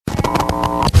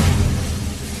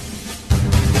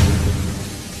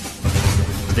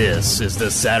This is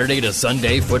the Saturday to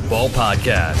Sunday Football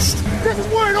Podcast. This is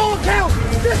where it all counts.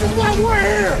 This is why we're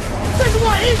here. This is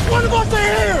why each one of us are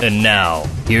here. And now,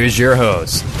 here's your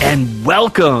host. And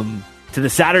welcome to the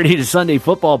Saturday to Sunday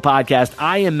Football Podcast.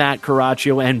 I am Matt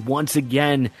Caraccio, and once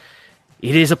again,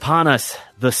 it is upon us.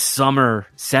 The summer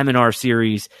seminar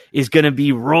series is going to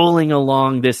be rolling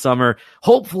along this summer.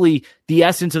 Hopefully, the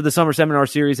essence of the summer seminar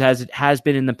series, as it has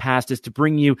been in the past, is to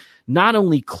bring you not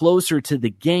only closer to the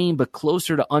game, but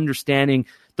closer to understanding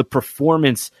the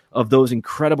performance of those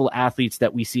incredible athletes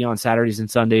that we see on Saturdays and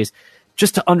Sundays,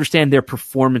 just to understand their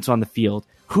performance on the field.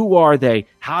 Who are they?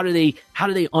 How do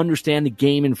they understand the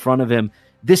game in front of them?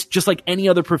 This, just like any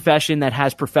other profession that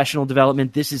has professional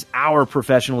development, this is our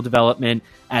professional development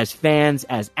as fans,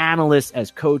 as analysts, as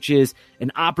coaches,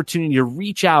 an opportunity to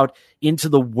reach out into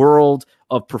the world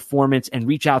of performance and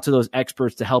reach out to those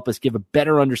experts to help us give a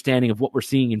better understanding of what we're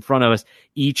seeing in front of us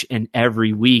each and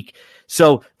every week.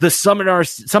 So the summer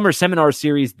seminar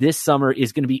series this summer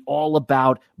is going to be all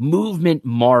about movement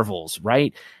marvels,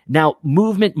 right? Now,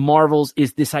 movement marvels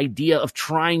is this idea of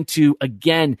trying to,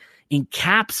 again,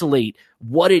 encapsulate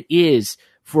what it is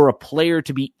for a player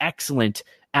to be excellent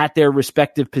at their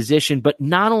respective position, but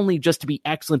not only just to be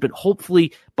excellent, but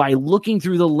hopefully by looking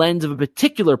through the lens of a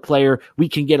particular player, we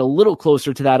can get a little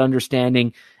closer to that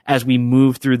understanding as we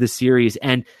move through the series.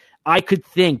 And I could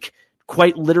think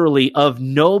quite literally of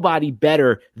nobody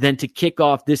better than to kick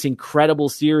off this incredible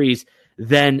series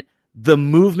than the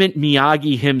movement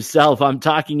Miyagi himself. I'm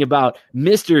talking about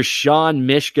Mr. Sean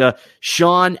Mishka.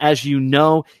 Sean, as you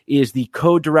know, is the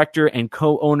co-director and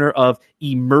co-owner of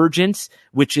Emergence,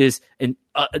 which is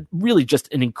really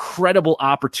just an incredible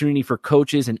opportunity for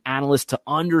coaches and analysts to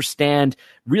understand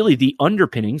really the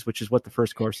underpinnings, which is what the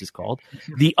first course is called,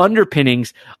 the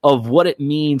underpinnings of what it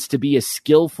means to be a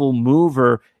skillful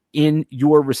mover in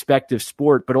your respective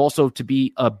sport, but also to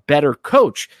be a better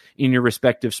coach in your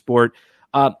respective sport.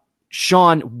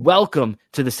 Sean, welcome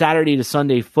to the Saturday to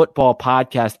Sunday Football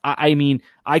Podcast. I mean,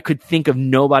 I could think of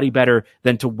nobody better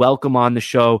than to welcome on the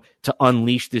show to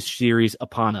unleash this series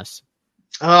upon us.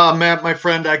 Matt, my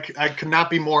friend, I could not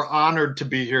be more honored to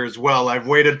be here as well. I've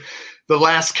waited the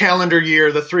last calendar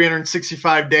year, the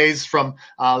 365 days from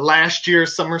last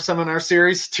year's summer seminar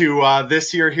series to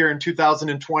this year here in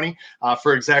 2020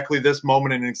 for exactly this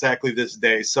moment and exactly this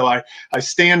day. So I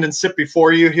stand and sit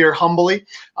before you here humbly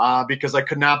because I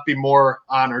could not be more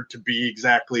honored to be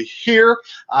exactly here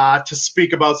to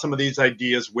speak about some of these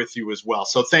ideas with you as well.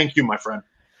 So thank you, my friend.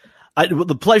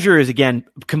 The pleasure is, again,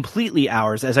 completely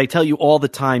ours. As I tell you all the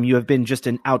time, you have been just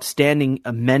an outstanding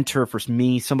mentor for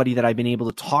me, somebody that I've been able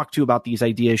to talk to about these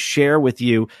ideas, share with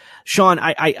you. Sean,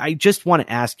 I just want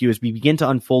to ask you, as we begin to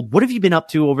unfold, what have you been up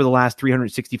to over the last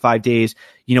 365 days?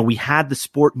 You know, we had the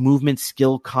Sport Movement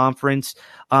Skill Conference.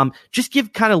 Just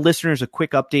give kind of listeners a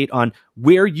quick update on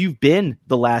where you've been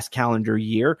the last calendar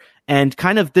year and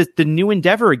kind of the new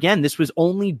endeavor. Again, this was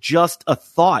only just a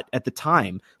thought at the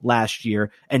time last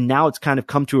year, and now it's kind of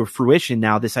come to a fruition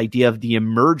now, this idea of the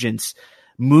Emergence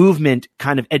movement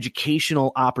kind of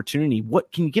educational opportunity.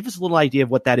 What can you give us a little idea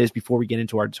of what that is before we get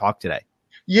into our talk today?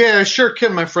 Yeah, sure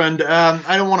can, my friend.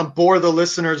 I don't want to bore the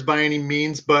listeners by any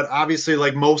means, but obviously,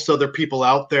 like most other people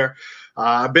out there,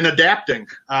 I've been adapting,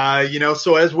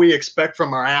 so as we expect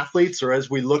from our athletes, or as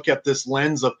we look at this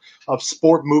lens of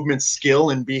sport movement skill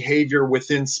and behavior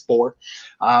within sport,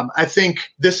 I think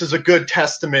this is a good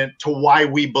testament to why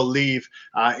we believe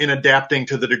in adapting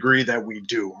to the degree that we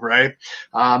do, right?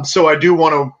 So I do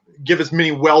want to give as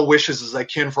many well wishes as I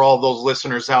can for all of those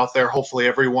listeners out there. Hopefully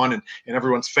everyone and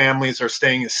everyone's families are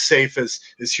staying as safe as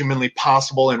humanly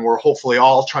possible, and we're hopefully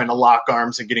all trying to lock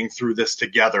arms and getting through this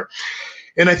together.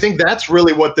 And I think that's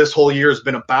really what this whole year has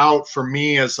been about for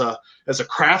me as a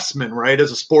craftsman, right, as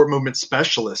a sport movement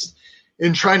specialist,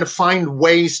 in trying to find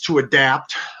ways to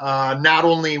adapt, not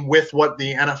only with what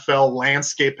the NFL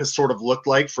landscape has sort of looked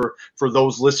like for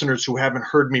those listeners who haven't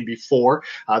heard me before.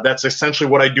 That's essentially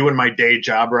what I do in my day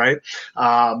job, right?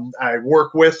 I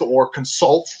work with or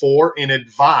consult for and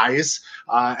advise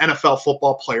NFL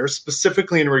football players,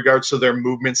 specifically in regards to their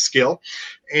movement skill,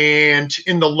 and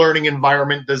in the learning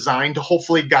environment designed to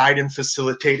hopefully guide and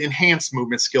facilitate enhanced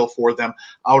movement skill for them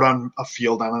out on a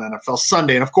field on an NFL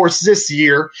Sunday. And of course, this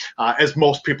year, as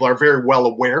most people are very well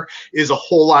aware, is a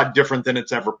whole lot different than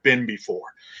it's ever been before.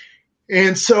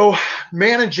 And so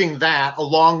managing that,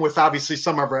 along with obviously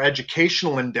some of our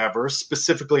educational endeavors,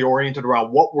 specifically oriented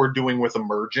around what we're doing with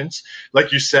Emergence.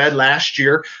 Like you said, last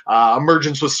year,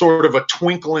 Emergence was sort of a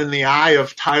twinkle in the eye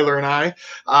of Tyler and I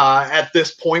at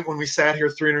this point when we sat here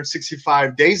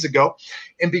 365 days ago.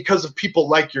 and because of people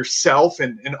like yourself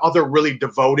and other really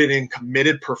devoted and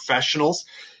committed professionals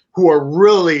who are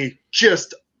really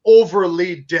just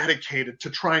overly dedicated to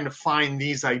trying to find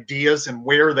these ideas and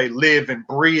where they live and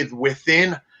breathe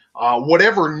within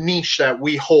whatever niche that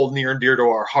we hold near and dear to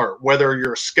our heart, whether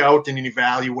you're a scout and an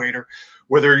evaluator,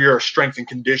 whether you're a strength and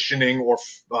conditioning or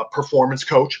performance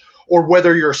coach, or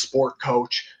whether you're a sport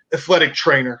coach, athletic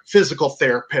trainer, physical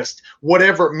therapist,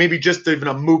 whatever, maybe just even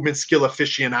a movement skill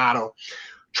aficionado,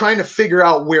 trying to figure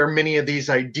out where many of these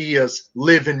ideas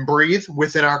live and breathe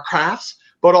within our crafts,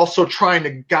 but also trying to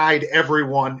guide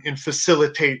everyone and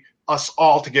facilitate us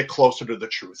all to get closer to the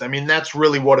truth. I mean, that's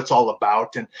really what it's all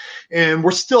about. And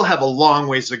we still have a long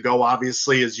ways to go,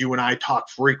 obviously, as you and I talk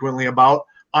frequently about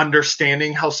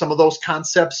understanding how some of those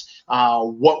concepts,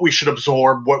 what we should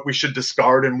absorb, what we should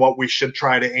discard, and what we should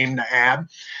try to aim to add.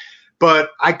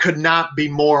 But I could not be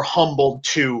more humbled,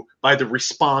 too, by the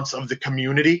response of the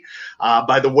community,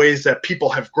 by the ways that people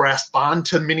have grasped on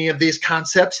to many of these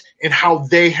concepts and how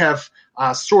they have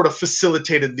sort of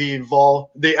facilitated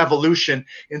the evolution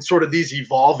in sort of these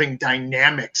evolving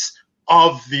dynamics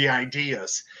of the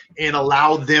ideas and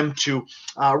allowed them to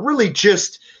really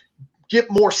just get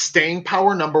more staying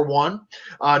power, number one.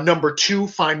 Number two,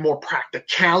 find more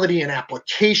practicality and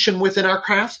application within our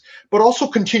crafts, but also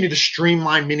continue to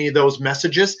streamline many of those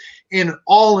messages. And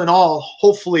all in all,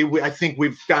 hopefully, I think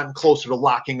we've gotten closer to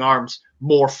locking arms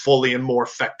more fully and more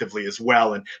effectively as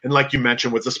well. And like you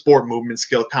mentioned, with the Sport Movement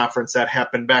Skill Conference that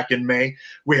happened back in May,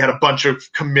 we had a bunch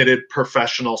of committed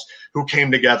professionals who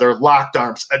came together, locked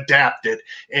arms, adapted,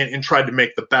 and tried to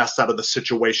make the best out of the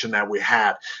situation that we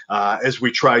had as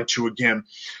we tried to, again,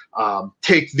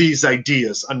 take these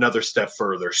ideas another step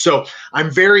further. So I'm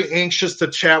very anxious to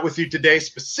chat with you today,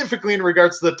 specifically in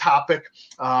regards to the topic.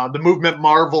 The Movement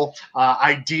Marvel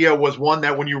idea was one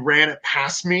that when you ran it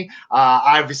past me,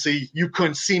 obviously you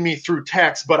couldn't see me through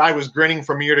text, but I was grinning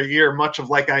from ear to ear, much of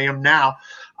like I am now,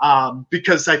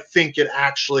 because I think it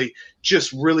actually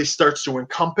just really starts to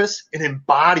encompass and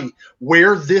embody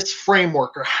where this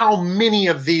framework, or how many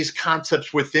of these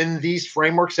concepts within these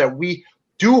frameworks that we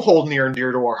do hold near and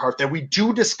dear to our heart, that we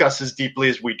do discuss as deeply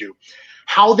as we do,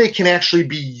 how they can actually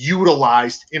be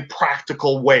utilized in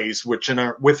practical ways within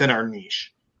our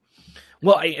niche.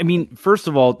 Well, I mean, first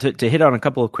of all, to hit on a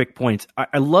couple of quick points,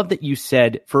 I love that you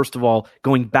said, first of all,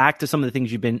 going back to some of the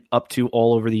things you've been up to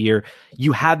all over the year,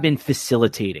 you have been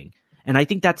facilitating. And I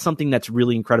think that's something that's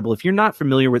really incredible. If you're not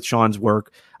familiar with Sean's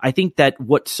work, I think that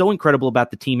what's so incredible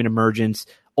about the team in Emergence,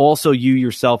 also you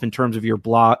yourself in terms of your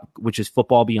blog, which is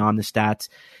Football Beyond the Stats,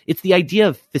 it's the idea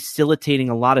of facilitating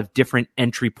a lot of different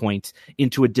entry points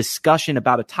into a discussion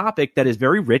about a topic that is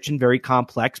very rich and very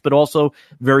complex, but also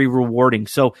very rewarding.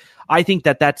 So I think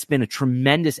that that's been a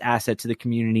tremendous asset to the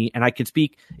community. And I can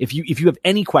speak, if you have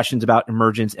any questions about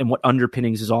Emergence and what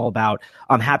Underpinnings is all about,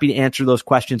 I'm happy to answer those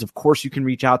questions. Of course, you can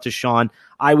reach out to Sean.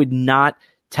 I would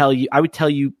tell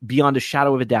you beyond a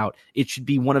shadow of a doubt, it should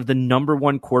be one of the number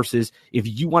one courses. If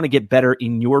you want to get better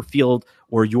in your field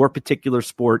or your particular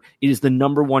sport, it is the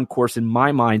number one course in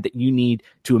my mind that you need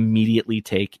to immediately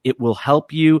take. It will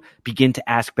help you begin to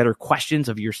ask better questions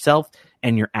of yourself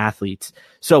and your athletes.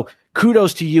 So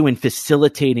kudos to you in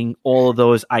facilitating all of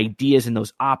those ideas and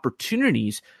those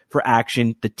opportunities for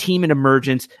action, the team in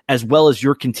Emergence, as well as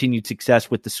your continued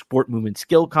success with the Sport Movement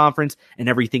Skill Conference and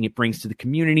everything it brings to the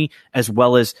community, as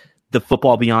well as the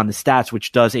Football Beyond the Stats,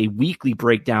 which does a weekly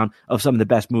breakdown of some of the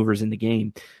best movers in the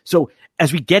game. So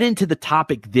as we get into the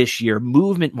topic this year,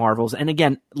 Movement Marvels, and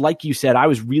again, like you said, I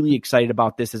was really excited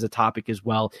about this as a topic as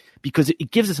well, because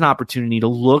it gives us an opportunity to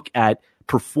look at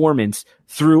performance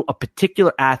through a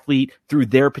particular athlete, through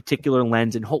their particular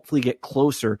lens, and hopefully get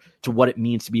closer to what it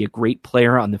means to be a great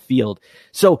player on the field.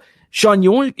 So, Sean,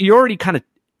 you already kind of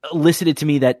elicited to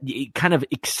me that it kind of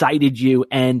excited you,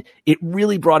 and it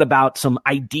really brought about some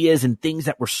ideas and things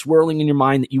that were swirling in your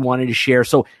mind that you wanted to share.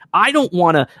 So I don't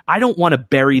want to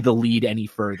bury the lead any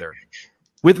further.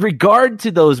 With regard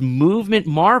to those Movement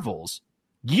Marvels,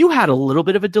 you had a little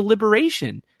bit of a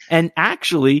deliberation, and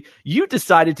actually you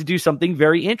decided to do something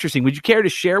very interesting. Would you care to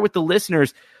share with the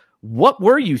listeners, what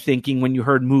were you thinking when you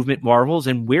heard Movement Marvels,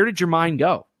 and where did your mind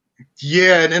go?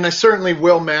 Yeah, and I certainly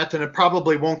will, Matt, and it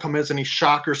probably won't come as any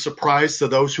shock or surprise to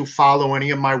those who follow any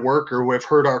of my work or who have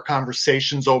heard our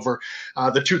conversations over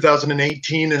the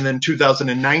 2018 and then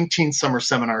 2019 summer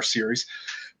seminar series.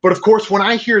 But of course, when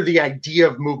I hear the idea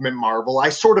of movement marvel, I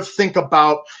sort of think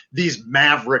about these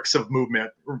mavericks of movement,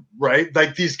 right?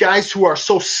 Like these guys who are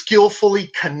so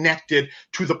skillfully connected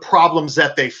to the problems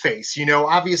that they face.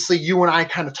 Obviously you and I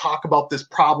kind of talk about this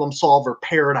problem solver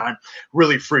paradigm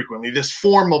really frequently, this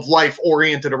form of life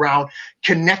oriented around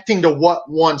connecting to what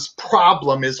one's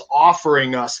problem is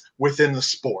offering us within the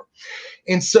sport.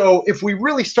 And so if we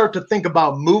really start to think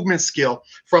about movement skill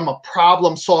from a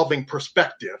problem solving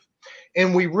perspective,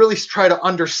 and we really try to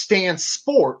understand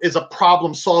sport as a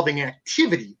problem-solving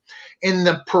activity, and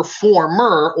the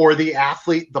performer or the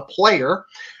athlete, the player,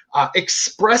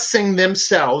 expressing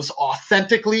themselves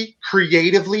authentically,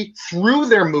 creatively through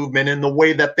their movement in the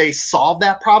way that they solve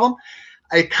that problem,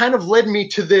 it kind of led me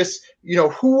to this,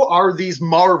 who are these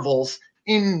marvels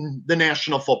in the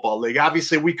National Football League?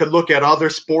 Obviously, we could look at other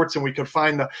sports and we could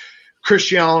find the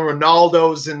Cristiano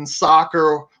Ronaldos in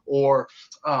soccer, or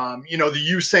the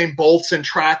Usain Bolts in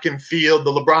track and field,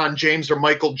 the LeBron James or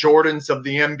Michael Jordans of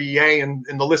the NBA, and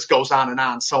the list goes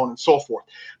on, so on and so forth.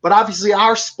 But obviously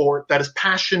our sport that is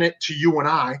passionate to you and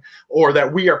I, or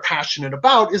that we are passionate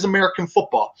about, is American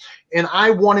football. And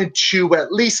I wanted to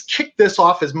at least kick this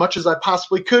off as much as I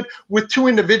possibly could with two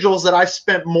individuals that I've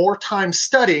spent more time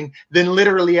studying than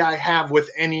literally I have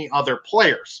with any other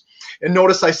players. And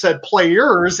notice I said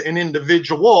players and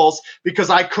individuals because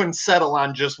I couldn't settle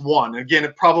on just one. Again,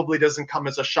 it probably doesn't come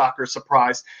as a shock or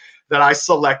surprise that I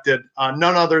selected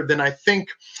none other than, I think,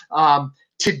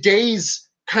 today's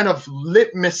kind of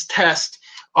litmus test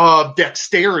of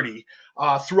dexterity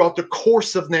throughout the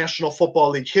course of National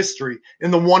Football League history,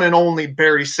 in the one and only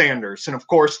Barry Sanders. And of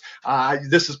course,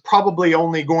 this is probably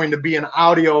only going to be an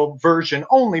audio version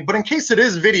only, but in case it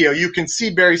is video, you can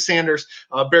see Barry Sanders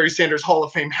Hall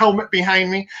of Fame helmet behind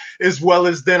me, as well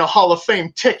as then a Hall of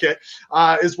Fame ticket,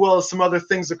 as well as some other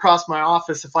things across my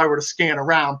office if I were to scan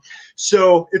around.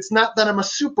 So it's not that I'm a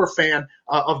super fan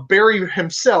of Barry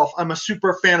himself. I'm a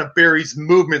super fan of Barry's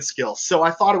movement skills. So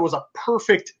I thought it was a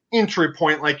perfect entry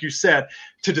point, like you said,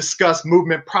 to discuss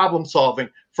movement problem solving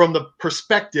from the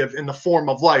perspective in the form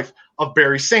of life of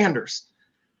Barry Sanders.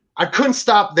 I couldn't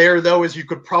stop there, though, as you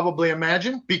could probably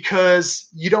imagine, because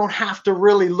you don't have to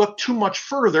really look too much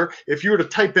further. If you were to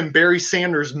type in Barry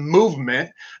Sanders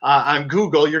movement on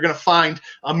Google, you're going to find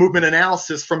a movement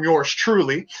analysis from yours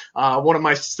truly, one of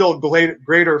my still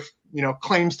greater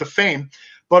claims to fame.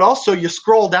 But also you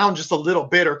scroll down just a little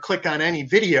bit or click on any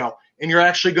video, and you're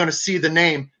actually going to see the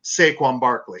name Saquon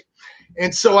Barkley.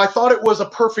 And so I thought it was a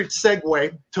perfect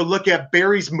segue to look at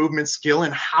Barry's movement skill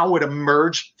and how it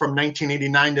emerged from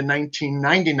 1989 to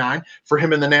 1999 for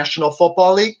him in the National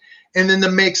Football League, and then to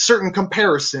make certain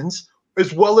comparisons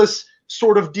as well as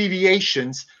sort of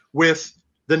deviations with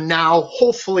the now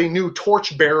hopefully new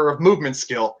torchbearer of movement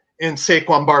skill in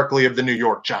Saquon Barkley of the New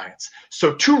York Giants.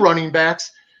 So two running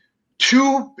backs,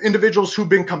 two individuals who've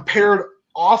been compared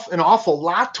an awful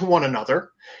lot to one another.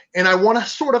 And I want to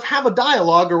sort of have a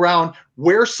dialogue around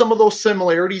where some of those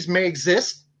similarities may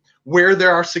exist, where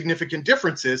there are significant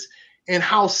differences, and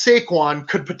how Saquon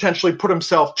could potentially put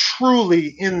himself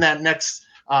truly in that next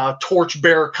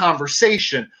torchbearer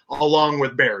conversation along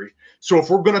with Barry. So if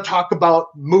we're going to talk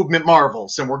about movement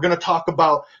marvels, and we're going to talk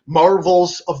about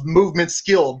marvels of movement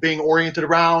skill being oriented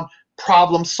around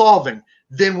problem solving,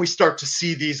 then we start to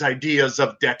see these ideas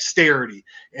of dexterity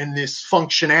and this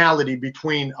functionality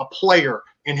between a player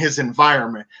and his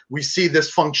environment. We see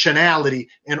this functionality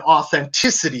and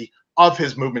authenticity of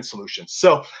his movement solutions.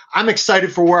 So I'm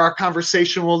excited for where our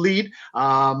conversation will lead,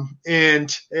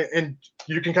 and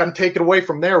you can kind of take it away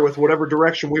from there with whatever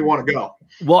direction we want to go.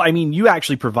 Well, I mean, you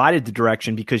actually provided the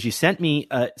direction because you sent me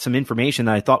some information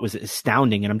that I thought was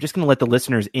astounding, and I'm just going to let the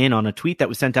listeners in on a tweet that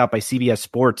was sent out by CBS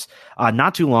Sports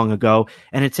not too long ago,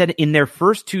 and it said in their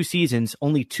first two seasons,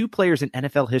 only two players in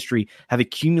NFL history have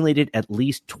accumulated at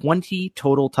least 20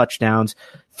 total touchdowns,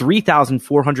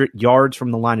 3,400 yards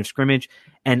from the line of scrimmage,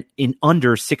 and in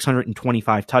under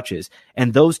 625 touches.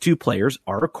 And those two players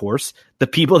are, of course, the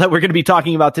people that we're going to be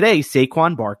talking about today,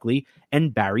 Saquon Barkley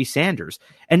and Barry Sanders.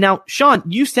 And now, Sean,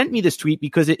 you sent me this tweet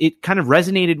because it kind of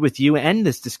resonated with you and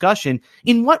this discussion.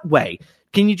 In what way?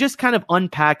 Can you just kind of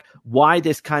unpack why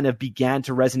this kind of began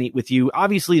to resonate with you?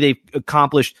 Obviously, they've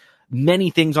accomplished many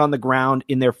things on the ground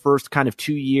in their first kind of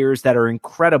 2 years that are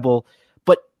incredible.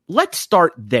 But let's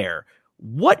start there.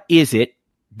 What is it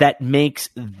that makes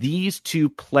these two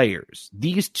players,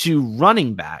 these two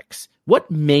running backs,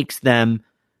 what makes them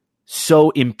so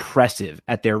impressive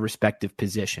at their respective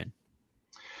position?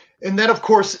 And that, of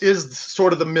course, is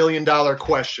sort of the $1 million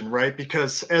question, right?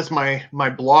 Because as my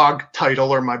blog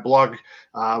title or my blog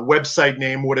website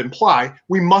name would imply,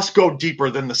 we must go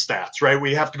deeper than the stats, right?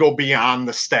 We have to go beyond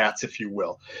the stats, if you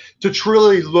will, to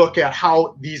truly look at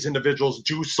how these individuals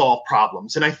do solve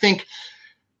problems. And I think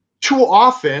too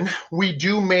often we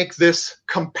do make this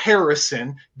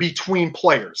comparison between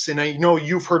players. And I know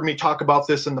you've heard me talk about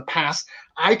this in the past.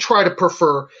 I try to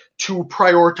prefer to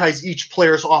prioritize each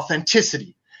player's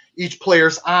authenticity, each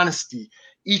player's honesty,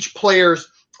 each player's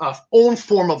own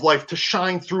form of life to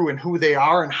shine through in who they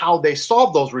are and how they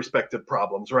solve those respective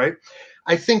problems, right?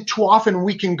 I think too often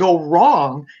we can go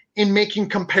wrong in making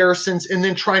comparisons and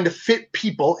then trying to fit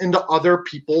people into other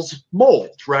people's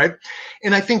mold, right?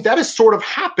 And I think that has sort of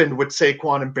happened with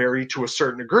Saquon and Barry to a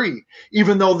certain degree,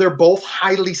 even though they're both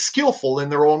highly skillful in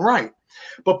their own right.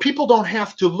 But people don't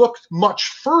have to look much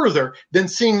further than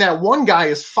seeing that one guy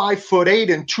is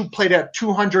 5'8" and played at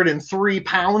 203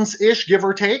 pounds-ish, give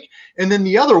or take, and then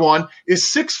the other one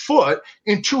is 6 foot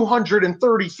and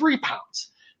 233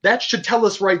 pounds. That should tell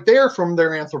us right there from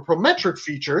their anthropometric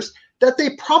features that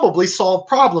they probably solve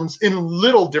problems in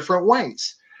little different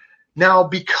ways. Now,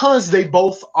 because they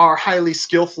both are highly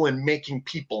skillful in making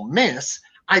people miss,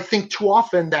 I think too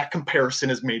often that comparison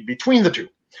is made between the two.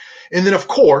 And then, of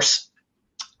course,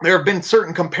 there have been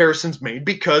certain comparisons made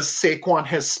because Saquon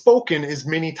has spoken as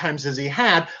many times as he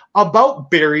had about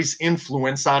Barry's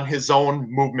influence on his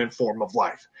own movement form of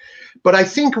life. But I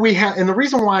think we have, and the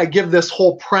reason why I give this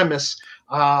whole premise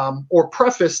or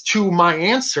preface to my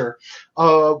answer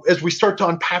as we start to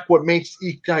unpack what makes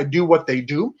each guy do what they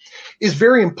do is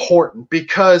very important,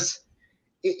 because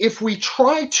if we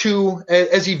try to,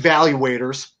 as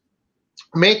evaluators,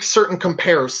 make certain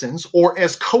comparisons, or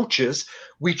as coaches,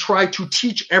 we try to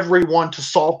teach everyone to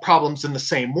solve problems in the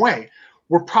same way,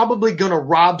 we're probably going to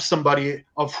rob somebody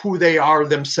of who they are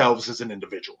themselves as an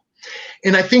individual.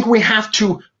 And I think we have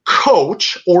to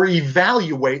coach or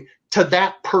evaluate to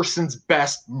that person's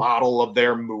best model of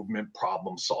their movement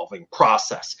problem-solving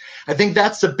process. I think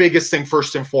that's the biggest thing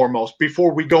first and foremost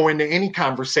before we go into any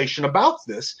conversation about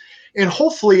this. And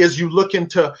hopefully as you look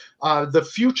into the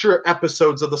future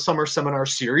episodes of the Summer Seminar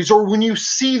Series, or when you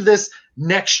see this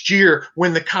next year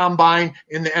when the Combine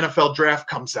and the NFL Draft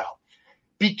comes out,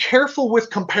 be careful with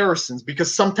comparisons,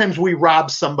 because sometimes we rob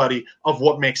somebody of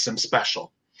what makes them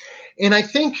special. And I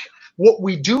think what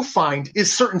we do find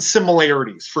is certain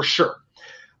similarities for sure.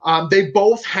 They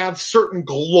both have certain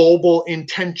global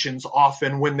intentions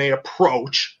often when they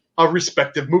approach a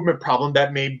respective movement problem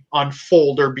that may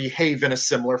unfold or behave in a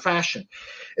similar fashion.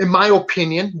 In my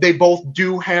opinion, they both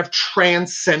do have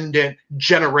transcendent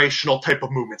generational type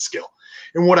of movement skill.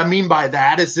 And what I mean by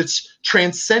that is it's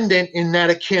transcendent in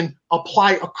that it can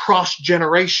apply across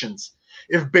generations.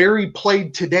 If Barry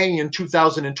played today in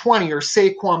 2020 or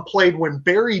Saquon played when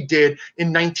Barry did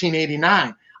in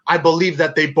 1989, I believe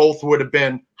that they both would have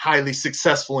been highly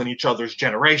successful in each other's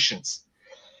generations.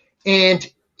 And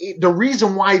the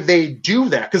reason why they do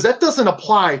that, because that doesn't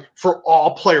apply for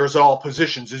all players at all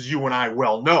positions, as you and I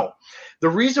well know. The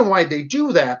reason why they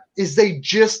do that is they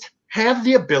just have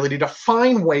the ability to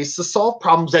find ways to solve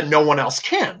problems that no one else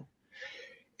can.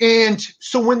 And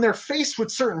so when they're faced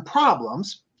with certain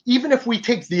problems, even if we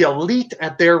take the elite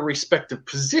at their respective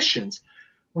positions,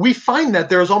 we find that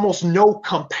there's almost no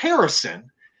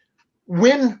comparison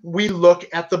when we look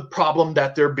at the problem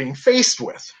that they're being faced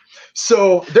with.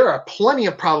 So there are plenty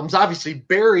of problems. Obviously,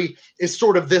 Barry is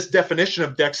sort of this definition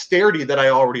of dexterity that I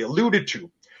already alluded to.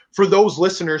 For those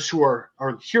listeners who are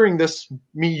hearing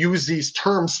me use these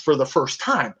terms for the first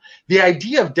time, the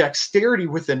idea of dexterity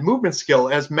within movement skill,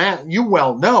 as Matt, you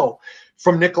well know,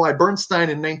 from Nikolai Bernstein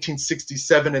in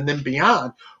 1967 and then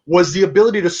beyond, was the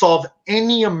ability to solve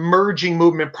any emerging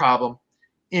movement problem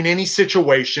in any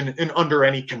situation and under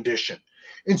any condition.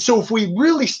 And so if we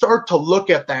really start to look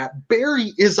at that,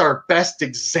 Barry is our best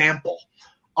example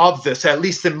of this, at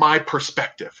least in my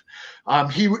perspective.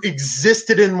 He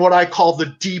existed in what I call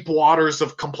the deep waters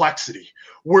of complexity,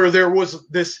 where there was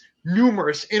this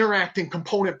numerous interacting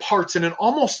component parts and an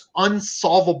almost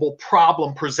unsolvable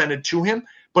problem presented to him.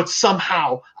 But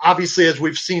somehow, obviously, as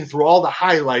we've seen through all the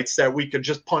highlights that we could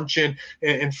just punch in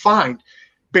and find,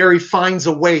 Barry finds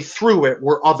a way through it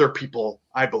where other people,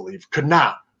 I believe, could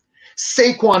not.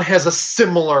 Saquon has a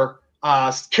similar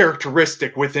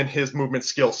characteristic within his movement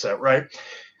skill set, right?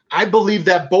 I believe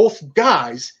that both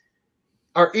guys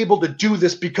are able to do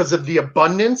this because of the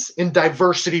abundance and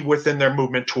diversity within their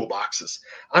movement toolboxes.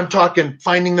 I'm talking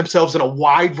finding themselves in a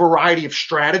wide variety of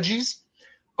strategies,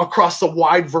 across a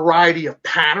wide variety of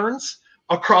patterns,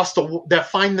 that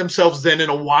find themselves then in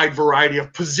a wide variety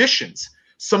of positions.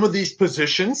 some of these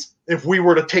positions, if we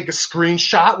were to take a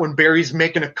screenshot when Barry's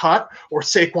making a cut or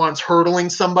Saquon's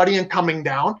hurdling somebody and coming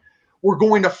down, we're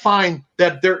going to find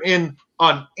that they're in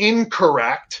an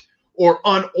incorrect or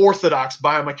unorthodox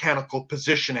biomechanical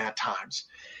position at times.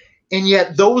 And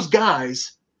yet those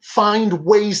guys find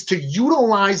ways to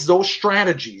utilize those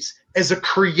strategies as a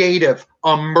creative,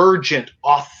 emergent,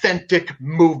 authentic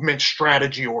movement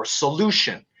strategy or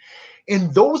solution.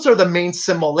 And those are the main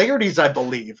similarities, I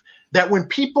believe, that when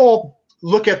people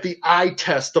look at the eye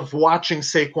test of watching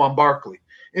Saquon Barkley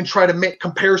and try to make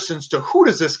comparisons to who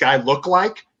does this guy look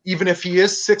like, even if he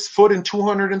is 6 foot and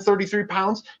 233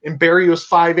 pounds, and Barry was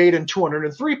 5'8" and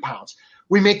 203 pounds.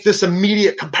 We make this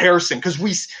immediate comparison because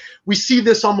we see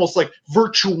this almost like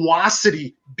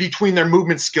virtuosity between their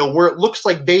movement skill, where it looks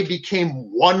like they became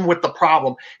one with the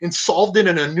problem and solved it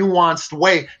in a nuanced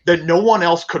way that no one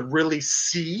else could really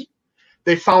see.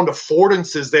 They found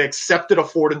affordances, they accepted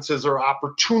affordances or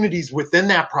opportunities within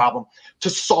that problem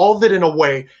to solve it in a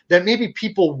way that maybe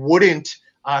people wouldn't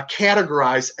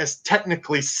categorize as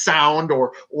technically sound,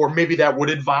 or maybe that would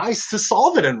advise to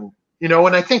solve it in,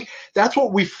 and I think that's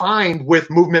what we find with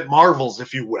movement marvels,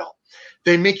 if you will.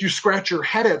 They make you scratch your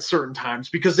head at certain times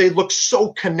because they look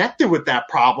so connected with that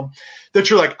problem that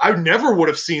you're like, I never would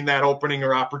have seen that opening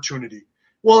or opportunity.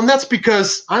 Well, and that's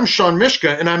because I'm Sean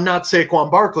Mishka and I'm not Saquon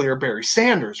Barkley or Barry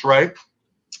Sanders, right?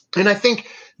 And I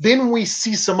think then we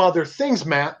see some other things,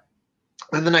 Matt,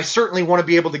 and then I certainly want to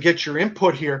be able to get your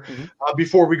input here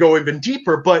before we go even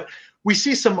deeper, but we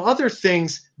see some other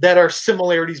things that are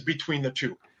similarities between the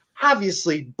two.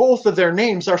 Obviously, both of their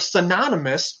names are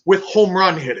synonymous with home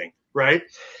run hitting, right?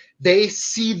 They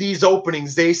see these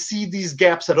openings, they see these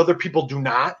gaps that other people do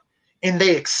not, and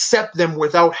they accept them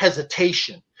without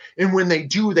hesitation. And when they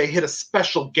do, they hit a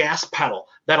special gas pedal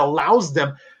that allows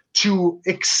them to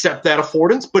accept that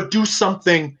affordance, but do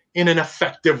something in an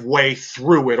effective way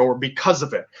through it or because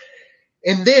of it.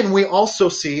 And then we also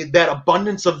see that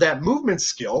abundance of that movement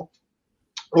skill,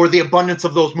 or the abundance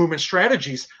of those movement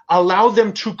strategies, allow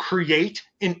them to create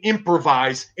and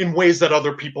improvise in ways that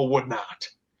other people would not.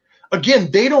 Again,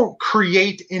 they don't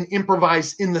create and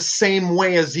improvise in the same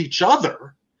way as each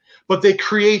other, but they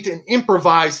create and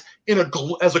improvise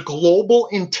as a global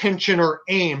intention or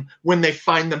aim when they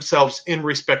find themselves in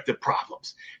respective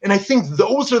problems. And I think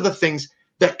those are the things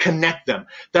that connect them.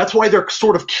 That's why they're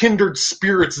sort of kindred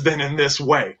spirits then in this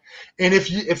way. And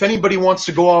if anybody wants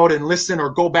to go out and listen or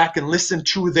go back and listen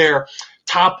to their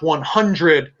top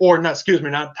 100, or not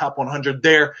top 100,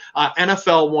 their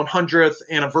NFL 100th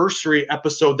anniversary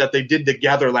episode that they did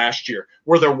together last year,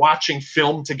 where they're watching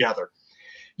film together,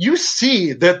 you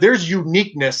see that there's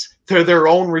uniqueness to their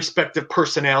own respective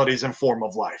personalities and form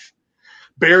of life.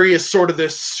 Barry is sort of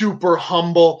this super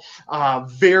humble,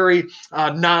 very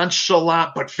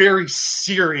nonchalant, but very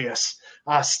serious,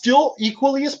 still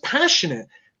equally as passionate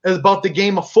about the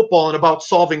game of football and about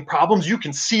solving problems. You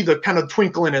can see the kind of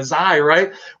twinkle in his eye,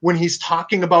 right, when he's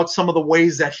talking about some of the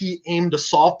ways that he aimed to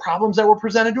solve problems that were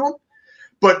presented to him.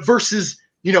 But versus,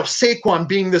 Saquon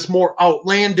being this more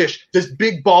outlandish, this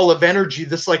big ball of energy,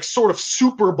 this like sort of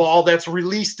super ball that's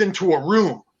released into a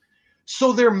room.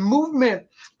 So their movement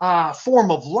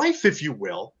form of life, if you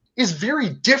will, is very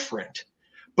different,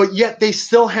 but yet they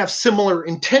still have similar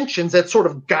intentions that sort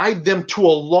of guide them to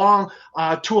along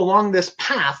this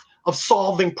path of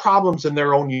solving problems in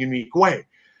their own unique way.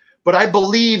 But I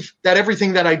believe that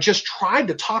everything that I just tried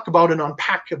to talk about and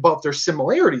unpack about their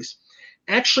similarities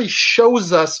actually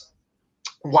shows us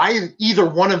why either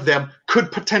one of them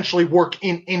could potentially work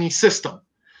in any system.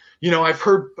 I've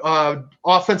heard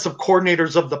offensive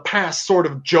coordinators of the past sort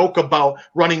of joke about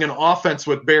running an offense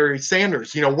with Barry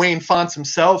Sanders. Wayne Fontes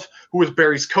himself, who was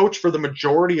Barry's coach for the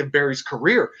majority of Barry's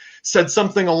career, said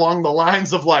something along the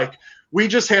lines of like, we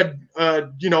just had,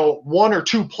 1 or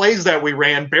 2 plays that we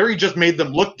ran. Barry just made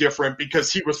them look different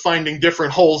because he was finding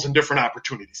different holes and different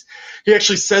opportunities. He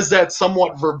actually says that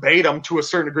somewhat verbatim to a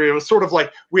certain degree. It was sort of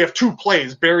like, we have 2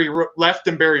 plays, Barry left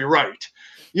and Barry right.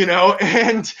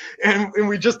 And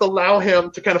we just allow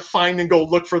him to kind of find and go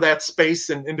look for that space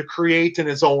and to create in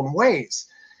his own ways.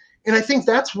 And I think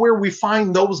that's where we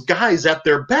find those guys at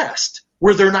their best,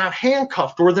 where they're not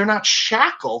handcuffed or they're not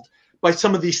shackled by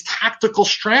some of these tactical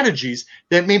strategies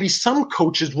that maybe some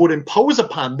coaches would impose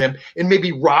upon them and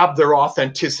maybe rob their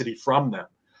authenticity from them.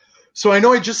 So I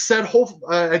know I just said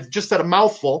a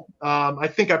mouthful. I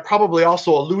think I probably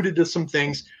also alluded to some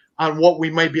things on what we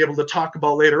might be able to talk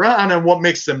about later on and what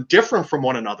makes them different from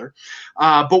one another.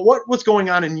 But what was going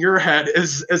on in your head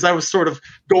as I was sort of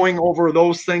going over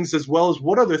those things, as well as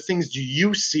what other things do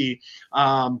you see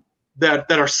that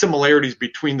are similarities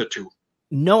between the two?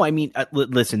 No, I mean,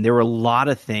 listen, there were a lot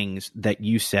of things that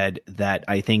you said that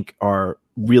I think are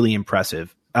really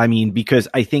impressive. I mean, because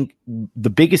I think the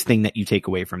biggest thing that you take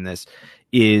away from this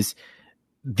is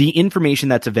the information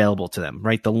that's available to them,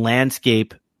 right? The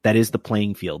landscape that is the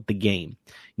playing field, the game.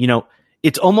 You know,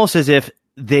 it's almost as if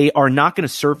they are not going to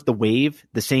surf the wave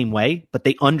the same way, but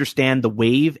they understand the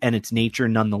wave and its nature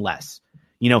nonetheless.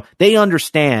 You know, they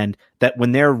understand that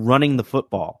when they're running the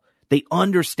football, they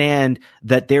understand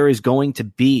that there is going to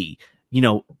be, you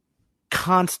know,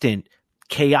 constant,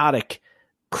 chaotic,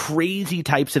 crazy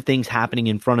types of things happening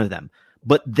in front of them.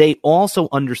 But they also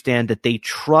understand that they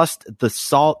trust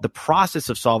the process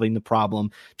of solving the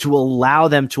problem to allow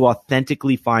them to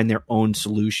authentically find their own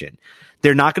solution.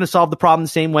 They're not going to solve the problem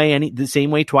the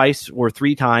same way twice or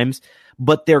three times,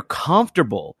 but they're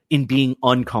comfortable in being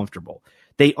uncomfortable.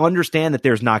 They understand that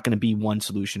there's not going to be one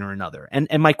solution or another. And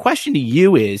my question to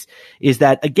you is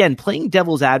that, again, playing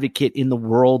devil's advocate in the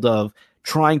world of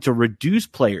trying to reduce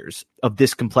players of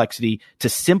this complexity to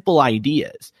simple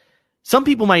ideas, some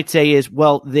people might say is,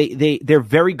 well, they're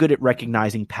very good at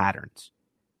recognizing patterns.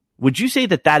 Would you say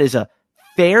that is a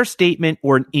fair statement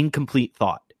or an incomplete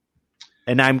thought?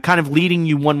 And I'm kind of leading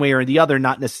you one way or the other,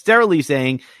 not necessarily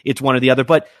saying it's one or the other,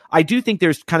 but I do think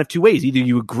there's kind of two ways. Either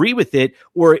you agree with it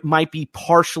or it might be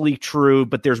partially true,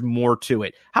 but there's more to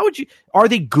it. Are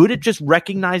they good at just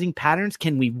recognizing patterns?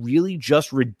 Can we really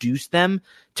just reduce them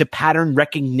to pattern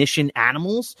recognition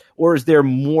animals, or is there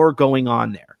more going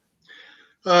on there?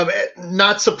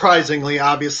 Not surprisingly,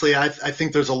 obviously, I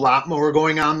think there's a lot more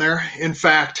going on there. In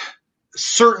fact,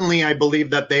 certainly I believe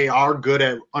that they are good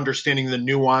at understanding the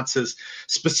nuances,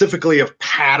 specifically of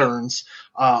patterns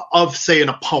of, say, an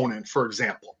opponent, for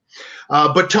example.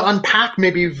 But to unpack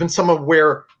maybe even some of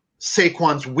where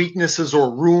Saquon's weaknesses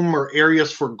or room or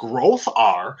areas for growth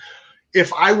are,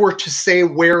 if I were to say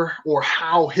where or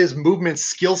how his movement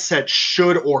skill set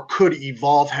should or could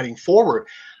evolve heading forward,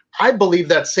 I believe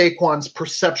that Saquon's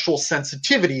perceptual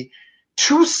sensitivity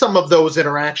to some of those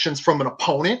interactions from an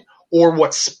opponent, or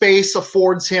what space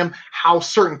affords him, how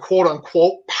certain quote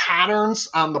unquote patterns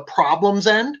on the problem's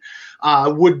end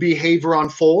would behave or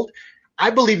unfold. I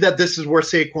believe that this is where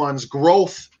Saquon's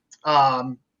growth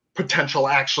potential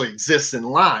actually exists and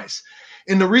lies.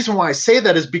 And the reason why I say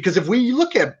that is because if we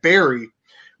look at Barry,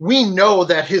 we know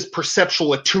that his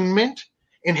perceptual attunement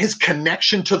and his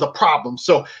connection to the problem.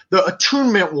 So the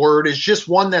attunement word is just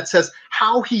one that says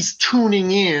how he's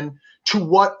tuning in to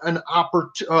what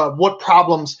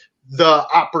problems the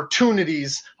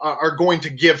opportunities are going to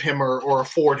give him or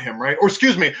afford him, right? Or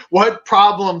excuse me, what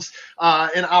problems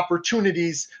and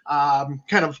opportunities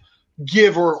kind of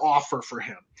give or offer for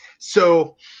him.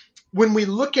 So when we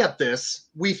look at this,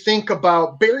 we think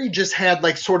about Barry just had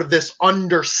like sort of this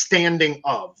understanding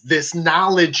of, this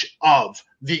knowledge of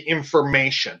the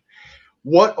information,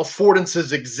 what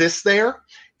affordances exist there,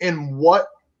 and what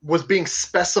was being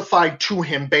specified to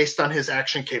him based on his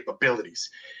action capabilities.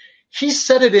 He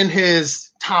said it in his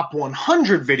top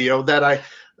 100 video that I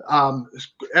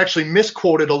actually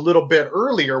misquoted a little bit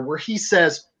earlier, where he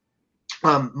says,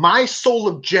 my sole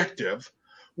objective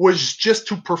was just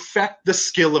to perfect the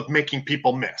skill of making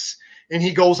people miss. And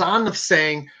he goes on of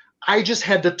saying, I just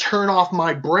had to turn off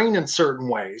my brain in certain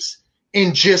ways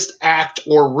and just act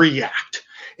or react,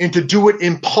 and to do it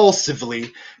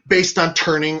impulsively based on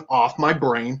turning off my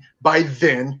brain by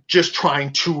then just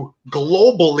trying to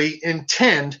globally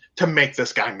intend to make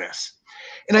this guy miss.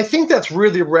 And I think that's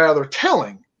really rather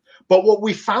telling. But what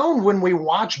we found when we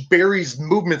watched Barry's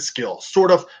movement skills, sort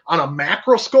of on a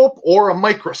macroscope or a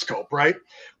microscope, right?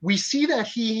 We see that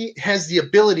he has the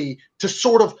ability to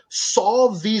sort of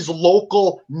solve these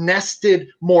local, nested,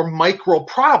 more micro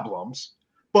problems,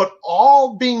 but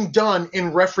all being done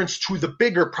in reference to the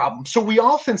bigger problem. So we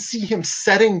often see him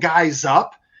setting guys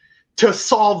up to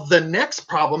solve the next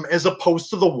problem as opposed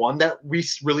to the one that we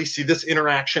really see this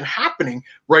interaction happening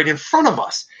right in front of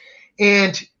us.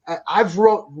 And I've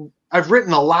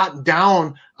written a lot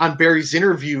down on Barry's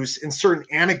interviews and certain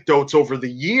anecdotes over the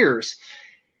years.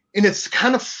 And it's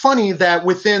kind of funny that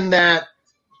within that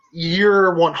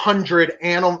year 100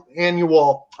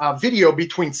 annual video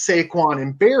between Saquon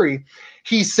and Barry,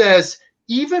 he says,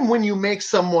 even when you make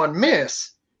someone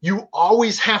miss, you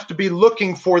always have to be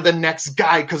looking for the next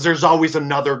guy because there's always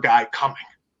another guy coming.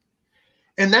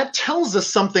 And that tells us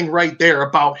something right there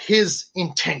about his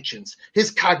intentions,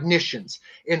 his cognitions,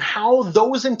 and how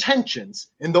those intentions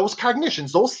and those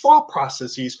cognitions, those thought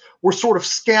processes were sort of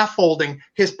scaffolding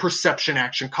his perception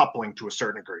action coupling to a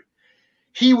certain degree.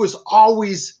 He was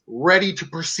always ready to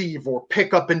perceive or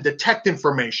pick up and detect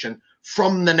information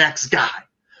from the next guy.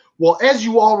 Well, as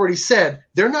you already said,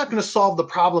 they're not going to solve the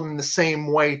problem in the same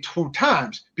way 2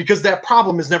 times because that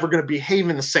problem is never going to behave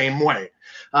in the same way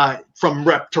from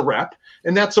rep to rep.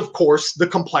 And that's, of course, the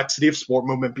complexity of sport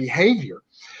movement behavior.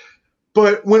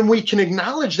 But when we can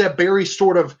acknowledge that Barry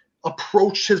sort of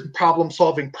approached his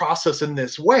problem-solving process in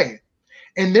this way,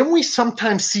 and then we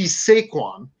sometimes see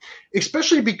Saquon,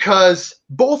 especially because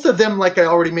both of them, like I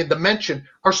already made the mention,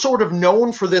 are sort of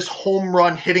known for this home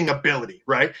run hitting ability,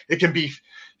 right? It can be,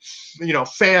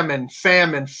 famine,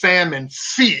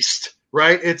 feast,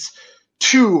 right? It's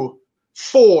 2,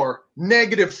 4,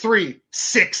 -3,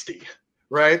 60,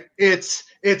 right? It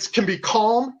can be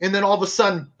calm, and then all of a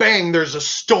sudden, bang, there's a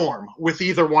storm with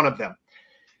either one of them.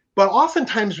 But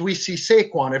oftentimes we see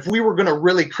Saquon, if we were going to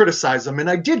really criticize him,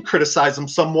 and I did criticize him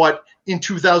somewhat in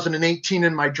 2018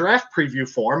 in my draft preview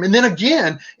form, and then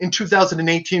again in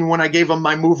 2018 when I gave him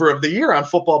my mover of the year on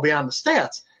Football Beyond the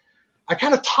Stats, I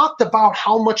kind of talked about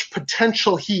how much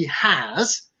potential he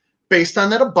has based on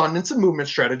that abundance of movement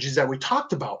strategies that we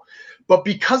talked about. But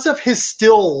because of his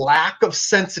still lack of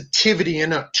sensitivity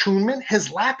and attunement,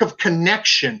 his lack of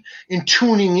connection in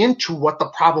tuning into what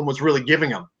the problem was really giving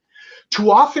him, too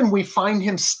often we find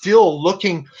him still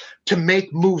looking to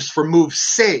make moves for moves'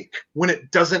 sake when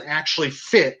it doesn't actually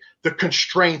fit the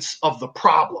constraints of the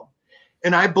problem.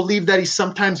 And I believe that he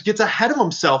sometimes gets ahead of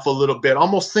himself a little bit,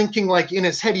 almost thinking like in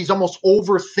his head, he's almost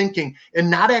overthinking and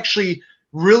not actually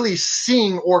really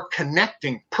seeing or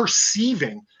connecting,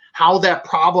 perceiving how that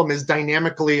problem is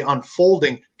dynamically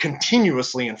unfolding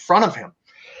continuously in front of him.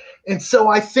 And so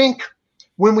I think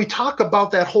when we talk about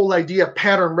that whole idea of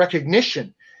pattern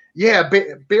recognition, yeah,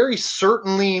 Barry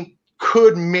certainly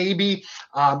could maybe,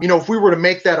 if we were to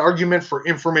make that argument for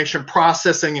information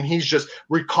processing and he's just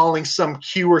recalling some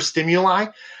cue or stimuli,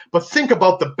 but think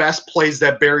about the best plays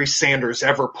that Barry Sanders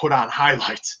ever put on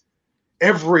highlights.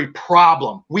 Every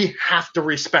problem, we have to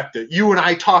respect it. You and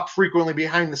I talk frequently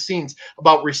behind the scenes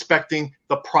about respecting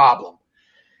the problem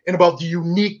and about the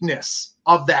uniqueness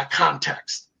of that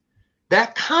context.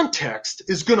 That context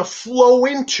is going to flow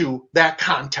into that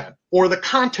content, or the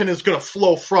content is going to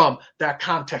flow from that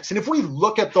context. And if we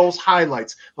look at those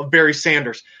highlights of Barry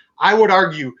Sanders, I would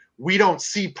argue we don't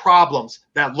see problems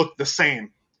that look the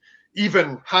same,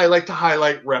 even highlight to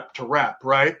highlight, rep to rep,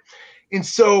 right? And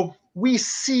so we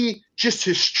see just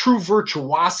his true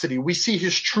virtuosity. We see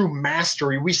his true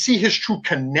mastery. We see his true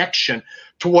connection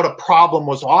to what a problem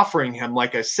was offering him,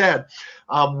 like I said,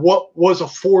 what was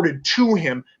afforded to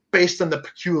him based on the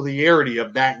peculiarity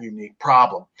of that unique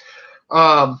problem.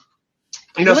 Let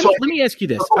me ask you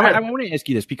this. I want to ask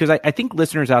you this because I think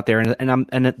listeners out there,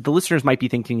 and the listeners might be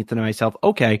thinking to myself,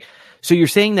 okay, so you're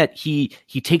saying that he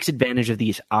takes advantage of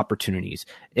these opportunities,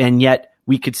 and yet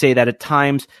we could say that at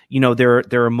times, there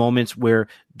are moments where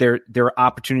there are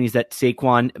opportunities that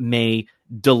Saquon may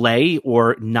delay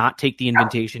or not take the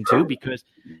invitation to because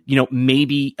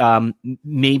maybe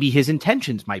his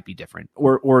intentions might be different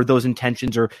or those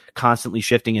intentions are constantly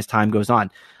shifting as time goes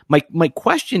on. My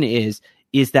question is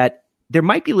that there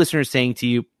might be listeners saying to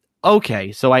you,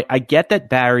 okay, so I get that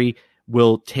Barry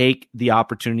will take the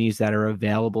opportunities that are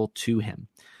available to him,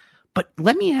 but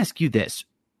let me ask you this.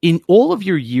 In all of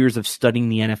your years of studying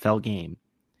the NFL game,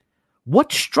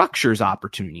 what structures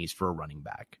opportunities for a running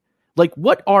back? Like,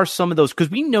 what are some of those? Because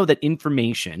we know that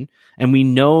information, and we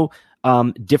know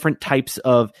different types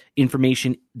of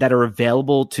information that are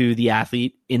available to the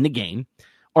athlete in the game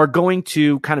are going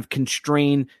to kind of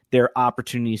constrain their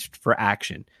opportunities for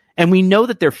action. And we know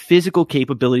that their physical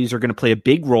capabilities are going to play a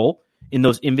big role in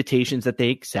those invitations that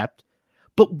they accept.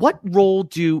 But what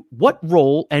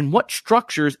role and what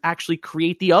structures actually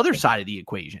create the other side of the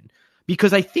equation?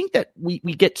 Because I think that we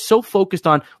get so focused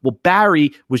on, well,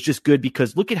 Barry was just good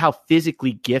because look at how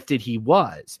physically gifted he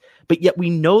was. But yet we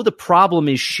know the problem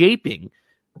is shaping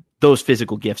those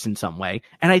physical gifts in some way.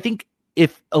 And I think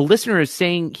if a listener is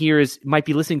saying might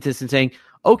be listening to this and saying,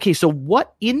 okay, so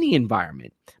what in the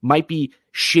environment might be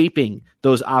shaping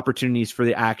those opportunities for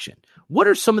the action? What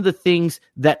are some of the things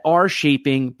that are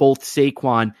shaping both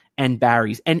Saquon and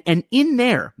Barry's? And in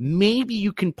there, maybe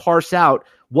you can parse out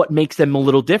what makes them a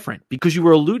little different, because you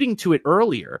were alluding to it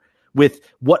earlier with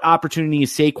what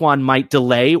opportunities Saquon might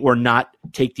delay or not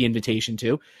take the invitation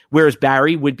to, whereas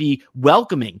Barry would be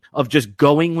welcoming of just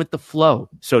going with the flow,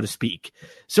 so to speak.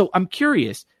 So I'm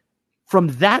curious, from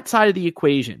that side of the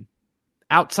equation,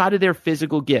 outside of their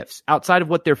physical gifts, outside of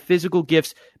what their physical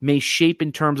gifts may shape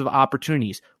in terms of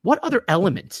opportunities, what other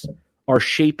elements are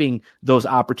shaping those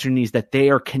opportunities that they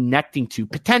are connecting to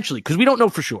potentially? Because we don't know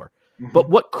for sure, but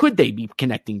what could they be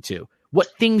connecting to? What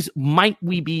things might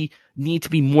we need to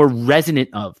be more resonant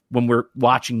of when we're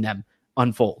watching them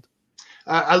unfold?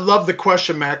 I love the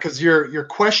question, Matt, because your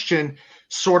question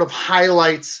sort of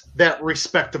highlights that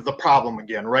respect of the problem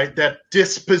again, right? That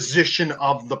disposition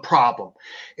of the problem.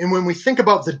 And when we think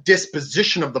about the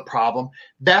disposition of the problem,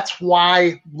 that's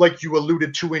why, like you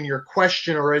alluded to in your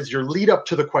question or as your lead up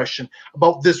to the question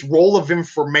about this role of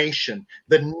information,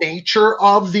 the nature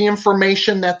of the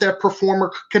information that performer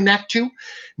could connect to,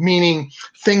 meaning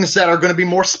things that are going to be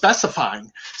more specifying,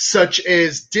 such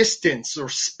as distance or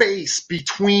space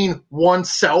between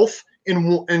oneself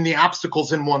in the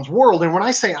obstacles in one's world. And when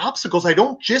I say obstacles, I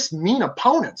don't just mean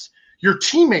opponents. Your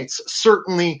teammates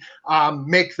certainly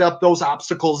make up those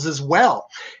obstacles as well.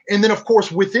 And then, of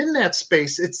course, within that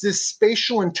space, it's this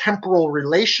spatial and temporal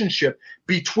relationship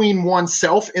between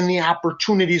oneself and the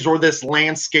opportunities or this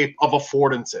landscape of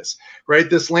affordances, right?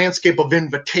 This landscape of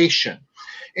invitation.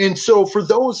 And so for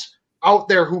those out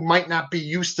there who might not be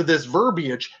used to this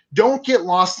verbiage, don't get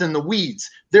lost in the weeds.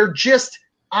 They're just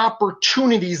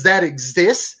opportunities that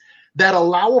exist that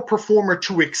allow a performer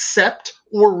to accept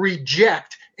or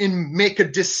reject and make a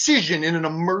decision in an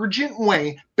emergent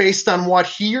way based on what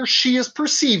he or she is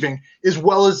perceiving, as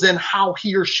well as then how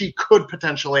he or she could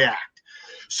potentially act.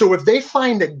 So if they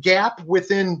find a gap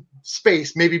within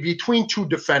space, maybe between two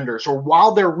defenders, or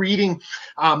while they're reading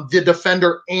the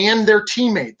defender and their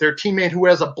teammate who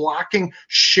has a blocking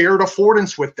shared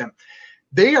affordance with them,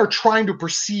 they are trying to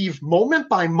perceive moment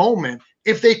by moment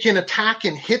if they can attack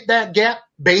and hit that gap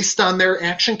based on their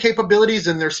action capabilities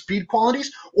and their speed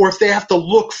qualities, or if they have to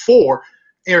look for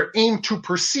or aim to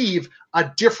perceive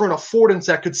a different affordance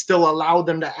that could still allow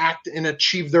them to act and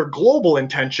achieve their global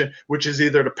intention, which is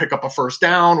either to pick up a first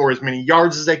down or as many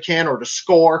yards as they can, or to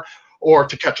score, or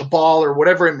to catch a ball, or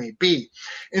whatever it may be.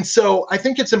 And so I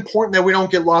think it's important that we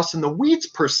don't get lost in the weeds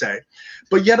per se,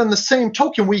 but yet on the same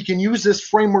token, we can use this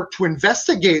framework to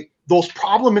investigate those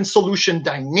problem and solution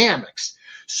dynamics.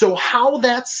 So how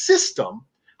that system,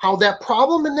 how that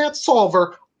problem and that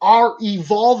solver are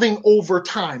evolving over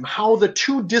time, how the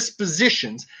two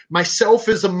dispositions, myself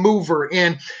as a mover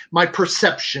and my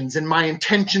perceptions and my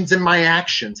intentions and my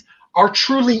actions, are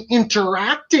truly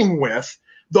interacting with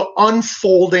the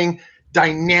unfolding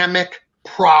dynamic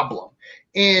problem.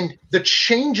 And the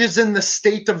changes in the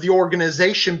state of the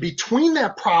organization between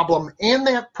that problem and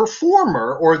that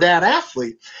performer or that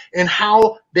athlete, and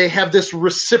how they have this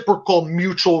reciprocal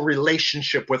mutual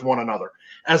relationship with one another.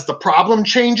 As the problem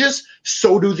changes,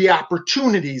 so do the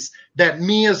opportunities that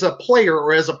me as a player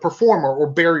or as a performer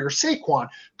or Barry or Saquon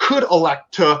could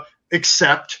elect to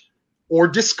accept or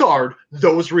discard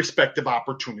those respective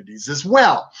opportunities as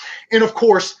well. And of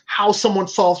course, how someone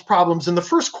solves problems in the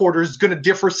first quarter is going to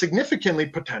differ significantly,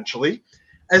 potentially,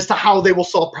 as to how they will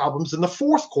solve problems in the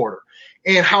fourth quarter.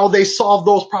 And how they solve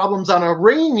those problems on a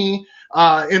rainy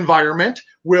environment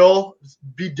will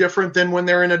be different than when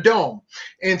they're in a dome,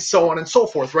 and so on and so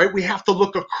forth, right? We have to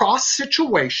look across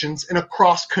situations and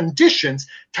across conditions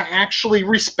to actually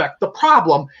respect the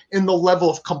problem in the level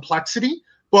of complexity,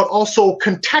 but also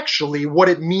contextually what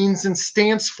it means and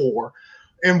stands for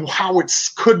and how it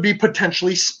could be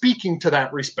potentially speaking to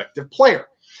that respective player.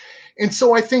 And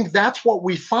so I think that's what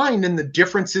we find in the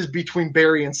differences between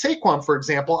Barry and Saquon, for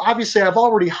example. Obviously, I've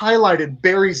already highlighted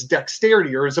Barry's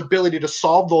dexterity or his ability to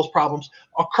solve those problems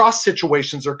across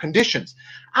situations or conditions.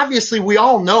 Obviously, we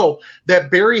all know that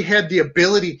Barry had the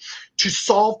ability to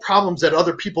solve problems that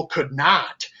other people could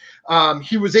not.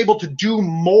 He was able to do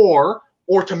more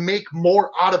or to make more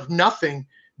out of nothing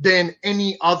than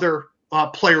any other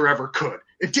player ever could.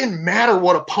 It didn't matter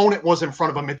what opponent was in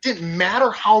front of him. It didn't matter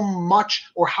how much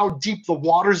or how deep the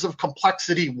waters of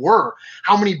complexity were,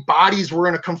 how many bodies were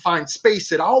in a confined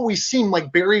space. It always seemed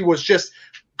like Barry was just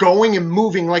going and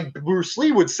moving, like Bruce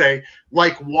Lee would say,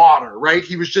 like water, right?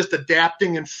 He was just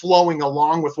adapting and flowing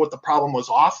along with what the problem was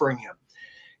offering him.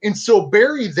 And so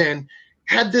Barry then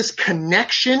had this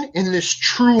connection and this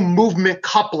true movement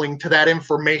coupling to that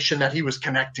information that he was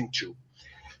connecting to.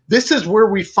 This is where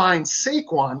we find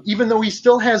Saquon, even though he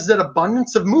still has that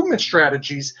abundance of movement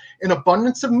strategies, an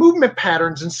abundance of movement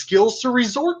patterns and skills to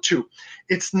resort to.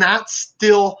 It's not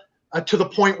still to the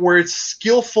point where it's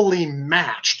skillfully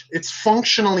matched. It's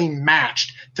functionally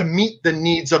matched to meet the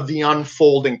needs of the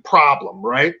unfolding problem,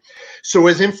 right? So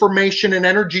as information and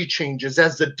energy changes,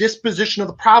 as the disposition of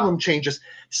the problem changes,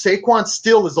 Saquon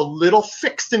still is a little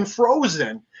fixed and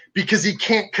frozen because he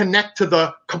can't connect to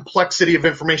the complexity of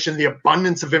information, the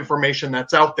abundance of information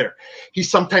that's out there. He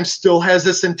sometimes still has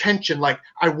this intention, like,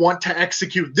 I want to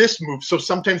execute this move. So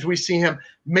sometimes we see him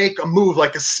make a move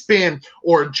like a spin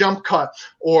or a jump cut,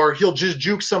 or he'll just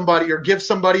juke somebody or give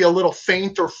somebody a little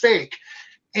feint or fake.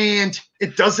 And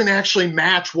it doesn't actually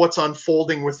match what's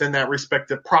unfolding within that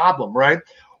respective problem, right?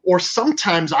 Or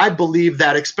sometimes I believe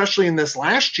that, especially in this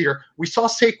last year, we saw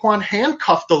Saquon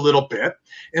handcuffed a little bit.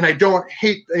 And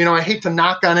I hate to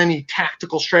knock on any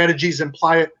tactical strategies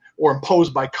implied or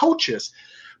imposed by coaches,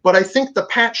 but I think the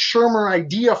Pat Shurmur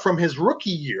idea from his rookie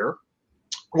year,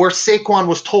 where Saquon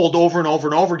was told over and over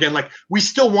and over again, like, we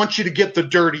still want you to get the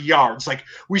dirty yards. Like,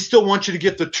 we still want you to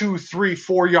get the 2, 3,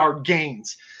 4 yard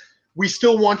gains. We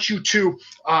still want you to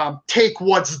take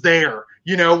what's there.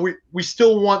 We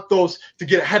still want those to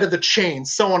get ahead of the chain,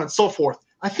 so on and so forth.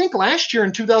 I think last year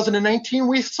in 2019,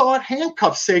 we saw it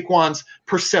handcuff Saquon's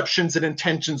perceptions and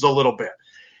intentions a little bit.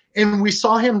 And we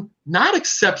saw him not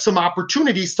accept some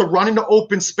opportunities to run into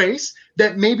open space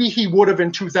that maybe he would have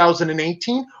in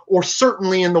 2018, or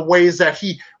certainly in the ways that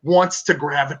he wants to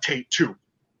gravitate to.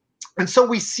 And so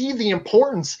we see the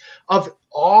importance of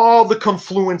all the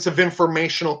confluence of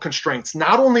informational constraints,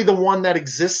 not only the one that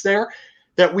exists there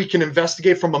that we can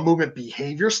investigate from a movement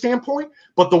behavior standpoint,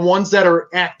 but the ones that are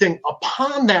acting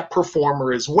upon that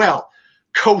performer as well.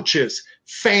 Coaches,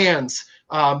 fans,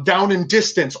 down in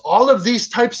distance, all of these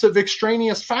types of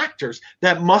extraneous factors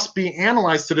that must be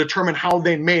analyzed to determine how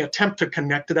they may attempt to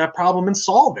connect to that problem and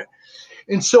solve it.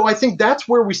 And so I think that's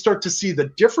where we start to see the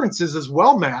differences as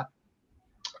well, Matt,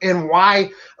 and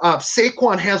why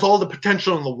Saquon has all the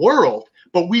potential in the world,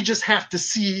 but we just have to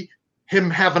see him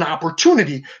have an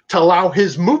opportunity to allow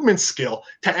his movement skill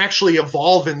to actually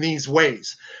evolve in these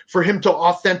ways, for him to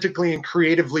authentically and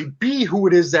creatively be who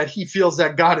it is that he feels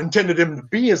that God intended him to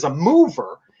be as a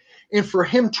mover, and for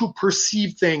him to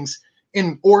perceive things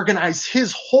and organize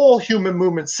his whole human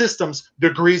movement system's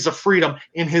degrees of freedom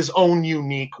in his own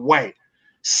unique way.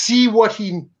 See what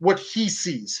he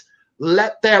sees.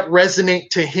 Let that resonate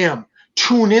to him.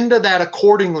 Tune into that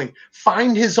accordingly,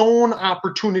 find his own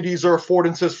opportunities or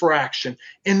affordances for action,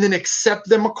 and then accept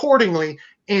them accordingly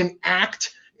and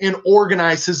act and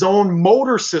organize his own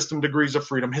motor system degrees of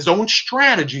freedom, his own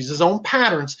strategies, his own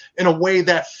patterns in a way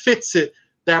that fits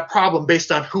that problem based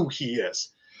on who he is.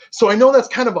 So I know that's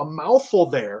kind of a mouthful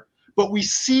there, but we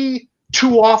see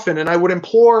too often, and I would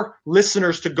implore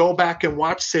listeners to go back and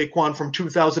watch Saquon from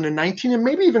 2019 and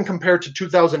maybe even compare it to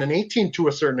 2018 to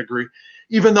a certain degree,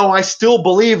 even though I still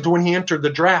believed when he entered the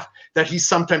draft that he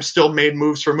sometimes still made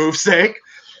moves for move's sake,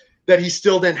 that he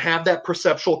still didn't have that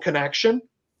perceptual connection.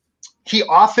 He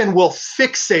often will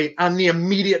fixate on the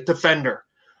immediate defender.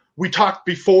 We talked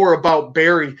before about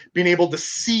Barry being able to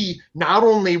see not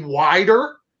only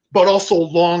wider, but also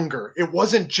longer. It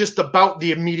wasn't just about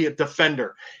the immediate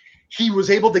defender. He was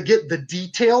able to get the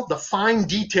detail, the fine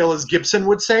detail, as Gibson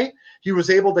would say. He was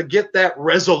able to get that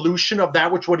resolution of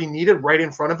that which what he needed right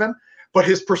in front of him. But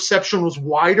his perception was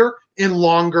wider and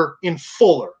longer and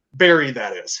fuller. Barry,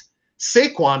 that is.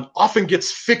 Saquon often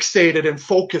gets fixated and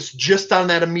focused just on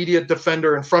that immediate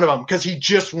defender in front of him because he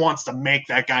just wants to make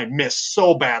that guy miss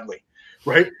so badly,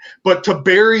 right? But to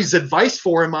Barry's advice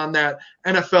for him on that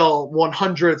NFL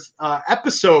 100th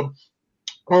episode,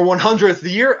 or 100th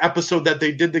year episode that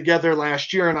they did together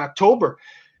last year in October,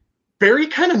 Barry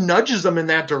kind of nudges him in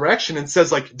that direction and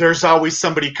says, like, there's always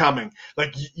somebody coming.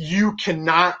 Like, you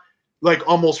cannot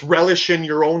almost relish in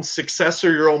your own success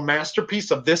or your own masterpiece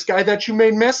of this guy that you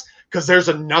may miss, because there's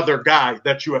another guy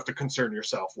that you have to concern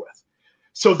yourself with.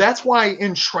 So that's why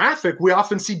in traffic, we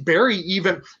often see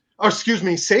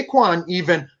Saquon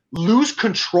even lose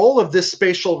control of this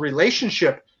spatial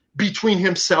relationship between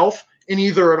himself and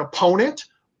either an opponent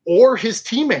or his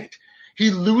teammate. He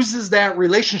loses that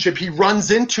relationship. He runs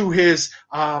into his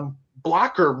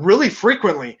blocker really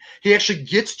frequently. He actually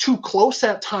gets too close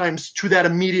at times to that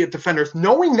immediate defender,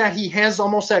 knowing that he has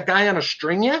almost that guy on a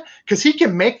string yet, because he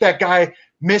can make that guy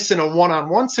miss in a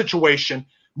one-on-one situation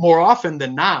more often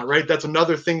than not, right? That's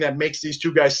another thing that makes these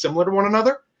two guys similar to one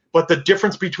another. But the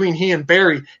difference between he and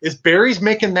Barry is Barry's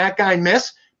making that guy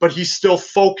miss, but he's still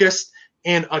focused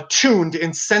and attuned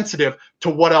and sensitive to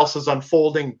what else is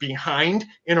unfolding behind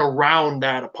and around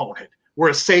that opponent,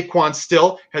 whereas Saquon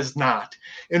still has not.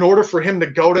 In order for him to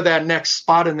go to that next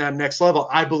spot and that next level,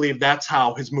 I believe that's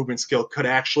how his movement skill could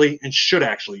actually and should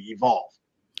actually evolve.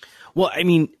 Well, I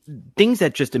mean, things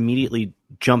that just immediately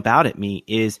jump out at me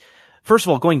is, first of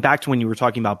all, going back to when you were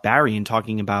talking about Barry and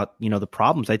talking about, the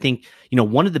problems, I think,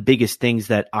 one of the biggest things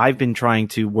that I've been trying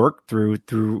to work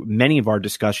through many of our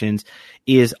discussions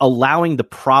is allowing the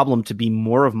problem to be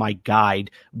more of my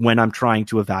guide when I'm trying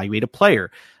to evaluate a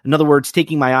player. In other words,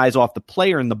 taking my eyes off the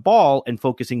player and the ball and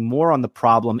focusing more on the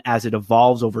problem as it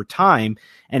evolves over time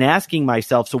and asking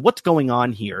myself, so what's going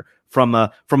on here? from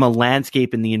a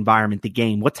landscape in the environment, the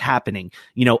game, what's happening.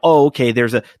 Okay,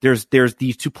 there's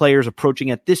these two players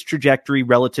approaching at this trajectory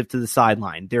relative to the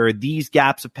sideline. There are these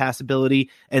gaps of passability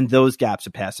and those gaps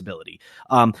of passability.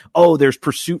 There's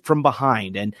pursuit from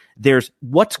behind, and there's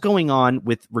what's going on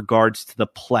with regards to the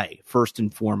play, first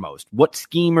and foremost. What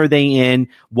scheme are they in?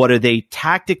 What are they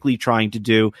tactically trying to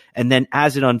do? And then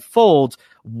as it unfolds,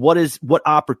 what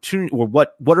opportunity, or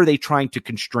what are they trying to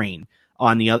constrain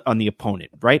on the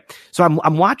opponent, right? So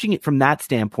I'm watching it from that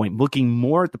standpoint, looking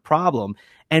more at the problem.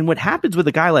 And what happens with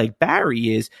a guy like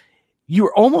Barry is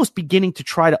you're almost beginning to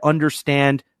try to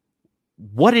understand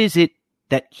what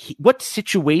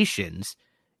situations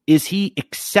is he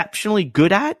exceptionally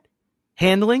good at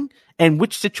handling, and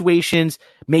which situations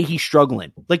may he struggle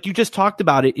in. Like you just talked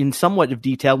about it in somewhat of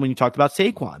detail when you talked about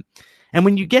Saquon. And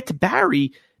when you get to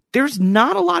Barry, there's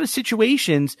not a lot of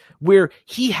situations where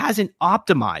he hasn't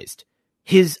optimized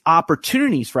his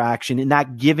opportunities for action in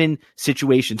that given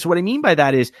situation. So what I mean by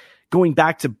that is, going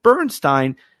back to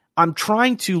Bernstein, I'm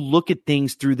trying to look at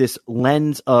things through this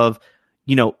lens of,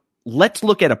 let's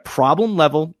look at a problem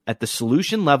level, at the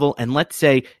solution level, and let's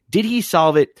say, did he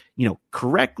solve it,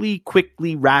 correctly,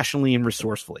 quickly, rationally, and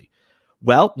resourcefully?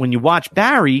 Well, when you watch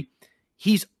Barry,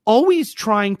 he's always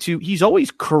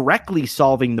correctly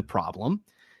solving the problem.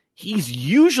 He's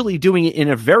usually doing it in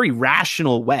a very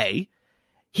rational way.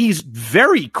 He's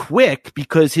very quick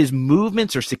because his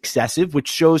movements are successive, which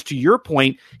shows, to your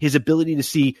point, his ability to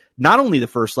see not only the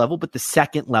first level, but the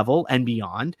second level and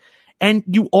beyond. And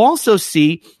you also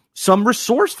see some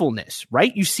resourcefulness,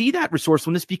 right? You see that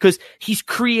resourcefulness because he's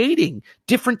creating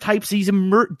different types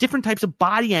of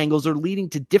body angles are leading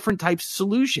to different types of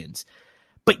solutions.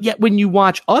 But yet when you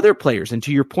watch other players, and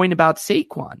to your point about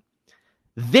Saquon,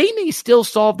 they may still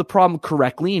solve the problem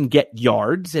correctly and get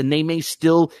yards, and they may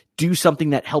still do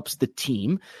something that helps the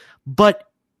team, but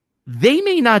they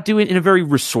may not do it in a very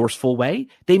resourceful way.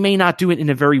 They may not do it in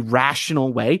a very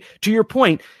rational way. To your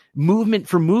point, movement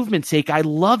for movement's sake, I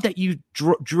love that you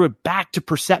drew it back to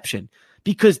perception,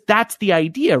 because that's the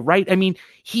idea, right? I mean,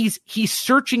 he's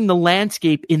searching the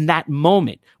landscape in that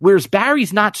moment, whereas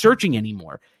Barry's not searching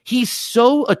anymore. He's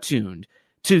so attuned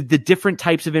to the different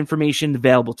types of information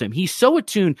available to him. He's so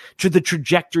attuned to the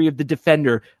trajectory of the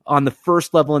defender on the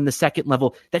first level and the second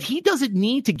level that he doesn't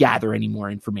need to gather any more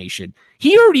information.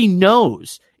 He already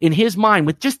knows in his mind,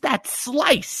 with just that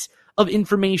slice of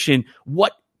information,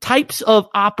 what types of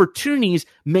opportunities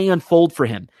may unfold for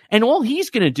him. And all he's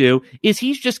going to do is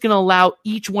he's just going to allow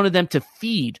each one of them to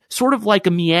feed, sort of like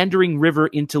a meandering river,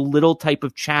 into little type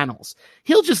of channels.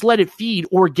 He'll just let it feed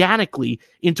organically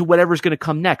into whatever's going to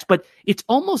come next. But it's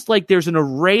almost like there's an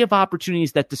array of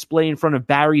opportunities that display in front of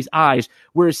Barry's eyes,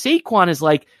 whereas Saquon is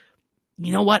like,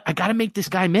 you know what? I got to make this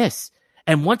guy miss.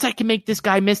 And once I can make this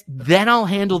guy miss, then I'll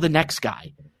handle the next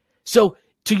guy. So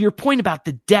to your point about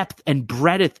the depth and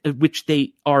breadth at which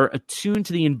they are attuned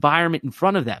to the environment in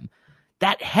front of them,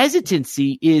 that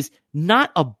hesitancy is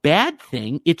not a bad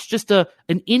thing. It's just an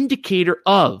indicator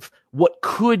of what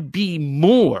could be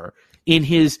more in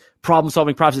his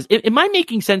problem-solving process. Am I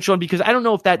making sense, Sean? Because I don't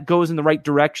know if that goes in the right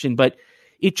direction, but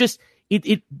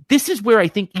this is where I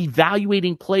think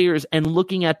evaluating players and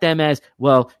looking at them as,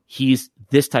 well, he's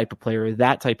this type of player or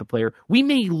that type of player, we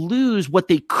may lose what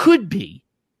they could be.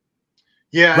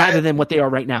 Yeah, rather than what they are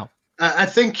right now. I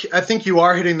think you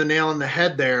are hitting the nail on the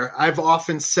head there. I've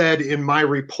often said in my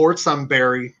reports on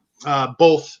Barry,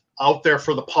 both out there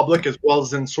for the public as well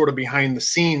as in sort of behind the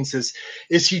scenes, is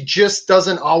he just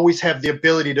doesn't always have the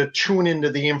ability to tune into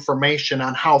the information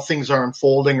on how things are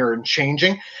unfolding or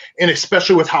changing, and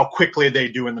especially with how quickly they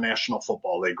do in the National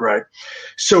Football League, right?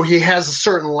 So he has a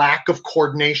certain lack of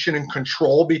coordination and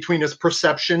control between his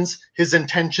perceptions, his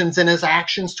intentions, and his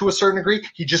actions to a certain degree.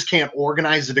 He just can't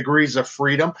organize the degrees of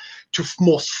freedom to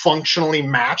most functionally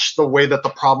match the way that the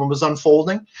problem is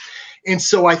unfolding. And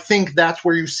so I think that's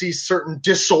where you see certain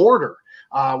disorder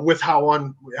with how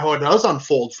it does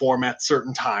unfold for him at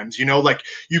certain times. Like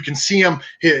you can see him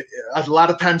a lot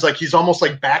of times, like he's almost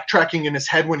like backtracking in his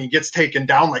head when he gets taken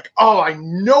down. Like, oh, I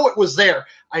know it was there.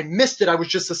 I missed it. I was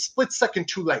just a split second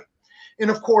too late. And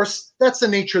of course, that's the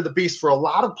nature of the beast for a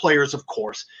lot of players, of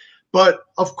course. But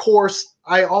of course,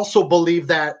 I also believe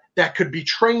that could be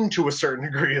trained to a certain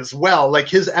degree as well. Like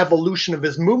his evolution of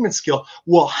his movement skill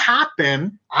will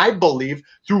happen, I believe,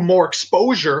 through more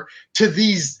exposure to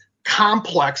these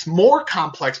more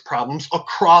complex problems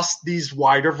across these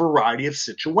wider variety of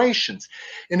situations.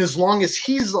 And as long as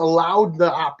he's allowed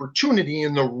the opportunity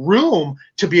and the room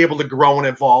to be able to grow and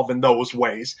evolve in those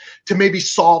ways, to maybe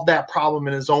solve that problem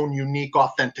in his own unique,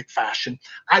 authentic fashion,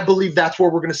 I believe that's where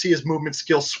we're going to see his movement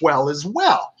skills swell as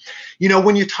well. You know,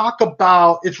 when you talk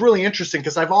about, it's really interesting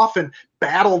because I've often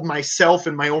battled myself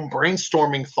in my own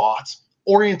brainstorming thoughts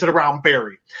oriented around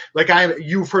Barry. Like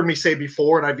you've heard me say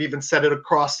before, and I've even said it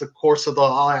across the course of the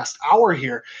last hour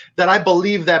here, that I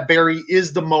believe that Barry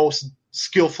is the most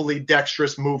skillfully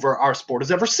dexterous mover our sport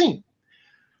has ever seen.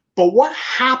 But what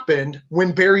happened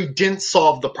when Barry didn't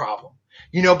solve the problem?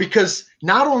 You know, because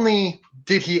not only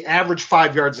did he average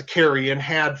 5 yards a carry and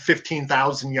had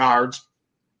 15,000 yards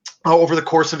over the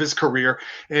course of his career,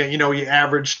 you know, he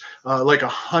averaged like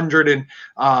 100 and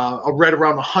right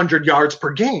around 100 yards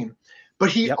per game. But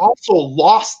he also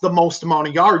lost the most amount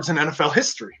of yards in NFL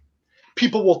history.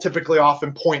 People will typically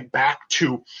often point back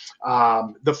to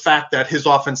the fact that his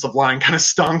offensive line kind of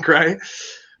stunk, right?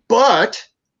 But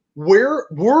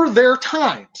were there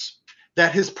times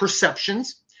that his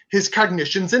perceptions, his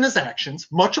cognitions, and his actions,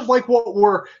 much of like what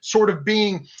we're sort of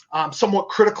being somewhat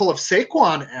critical of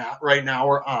Saquon at right now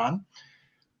or on,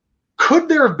 could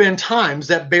there have been times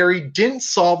that Barry didn't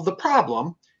solve the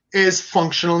problem as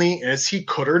functionally as he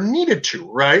could or needed to,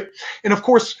 right? And of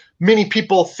course, many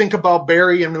people think about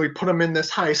Barry and we put him in this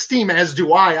high esteem, as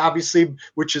do I, obviously,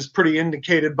 which is pretty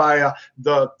indicated by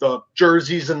the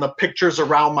jerseys and the pictures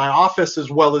around my office,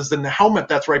 as well as in the helmet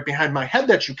that's right behind my head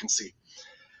that you can see.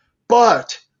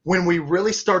 But when we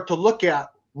really start to look at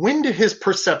when did his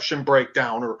perception break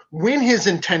down, or when his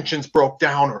intentions broke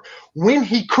down, or when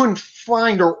he couldn't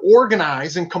find or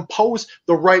organize and compose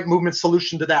the right movement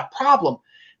solution to that problem,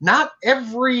 not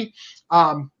every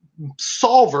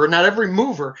solver, not every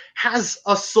mover has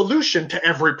a solution to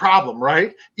every problem,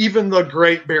 right? Even the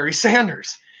great Barry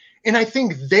Sanders. And I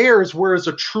think there's where it's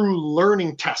a true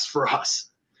learning test for us,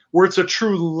 where it's a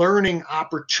true learning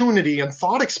opportunity and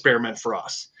thought experiment for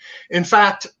us. In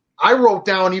fact, I wrote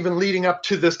down, even leading up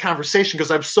to this conversation,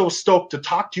 because I'm so stoked to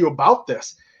talk to you about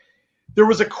this, there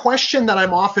was a question that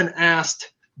I'm often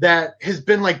asked that has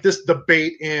been like this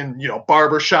debate in, you know,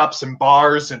 barbershops and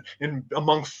bars and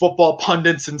among football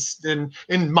pundits and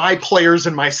in my players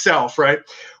and myself, right?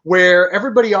 Where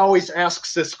everybody always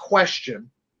asks this question.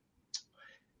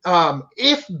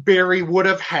 If Barry would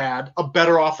have had a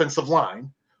better offensive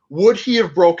line, would he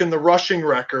have broken the rushing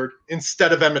record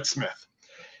instead of Emmitt Smith?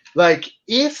 Like,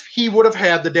 if he would have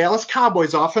had the Dallas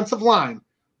Cowboys offensive line,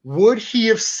 would he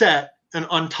have set an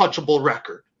untouchable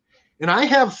record? And I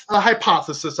have a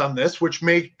hypothesis on this, which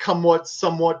may come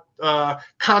somewhat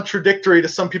contradictory to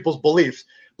some people's beliefs.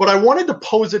 But I wanted to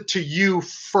pose it to you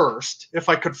first, if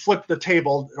I could flip the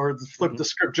table or flip the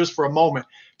script just for a moment,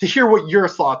 to hear what your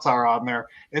thoughts are on there.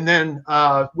 And then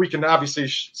we can obviously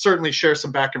certainly share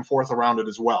some back and forth around it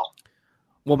as well.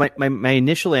 Well, my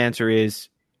initial answer is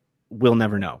we'll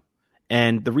never know.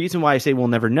 And the reason why I say we'll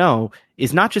never know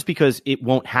is not just because it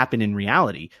won't happen in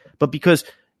reality, but because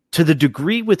to the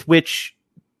degree with which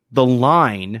the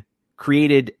line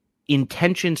created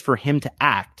intentions for him to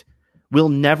act, we'll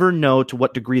never know to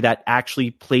what degree that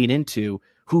actually played into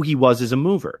who he was as a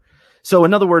mover. So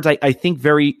in other words, I think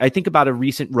about a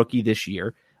recent rookie this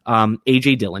year,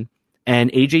 A.J. Dillon.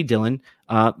 And A.J. Dillon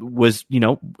was,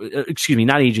 not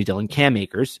A.J. Dillon, Cam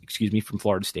Akers, from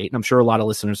Florida State. And I'm sure a lot of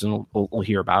listeners will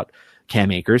hear about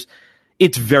Cam Akers.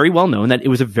 It's very well known that it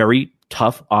was a very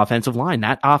tough offensive line.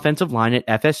 That offensive line at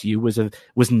FSU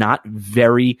was not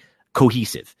very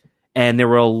cohesive. And there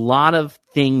were a lot of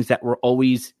things that were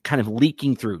always kind of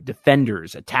leaking through,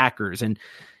 defenders, attackers. And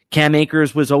Cam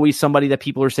Akers was always somebody that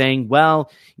people are saying,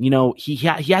 well, he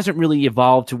hasn't really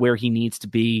evolved to where he needs to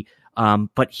be.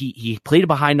 But he played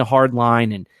behind a hard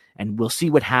line and we'll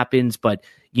see what happens. But,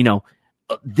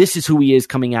 this is who he is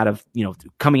coming out of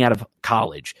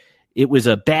college. It was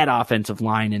a bad offensive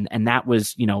line. And that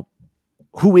was,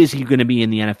 who is he going to be in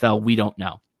the NFL? We don't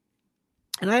know.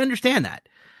 And I understand that.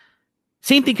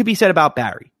 Same thing could be said about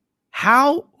Barry.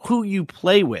 Who you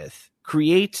play with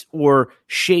creates or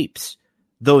shapes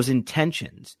those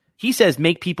intentions. He says,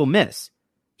 make people miss.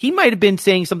 He might have been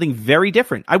saying something very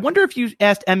different. I wonder if you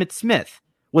asked Emmitt Smith,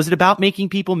 was it about making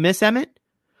people miss Emmitt?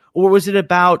 Or was it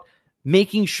about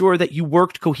making sure that you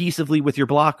worked cohesively with your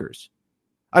blockers?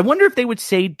 I wonder if they would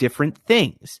say different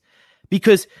things.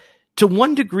 Because to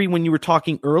one degree, when you were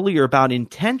talking earlier about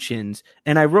intentions,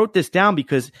 and I wrote this down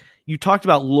because you talked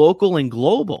about local and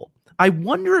global, I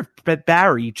wonder if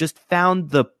Barry just found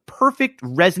the perfect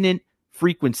resonant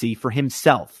frequency for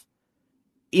himself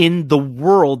in the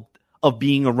world of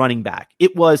being a running back.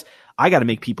 It was, I got to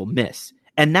make people miss.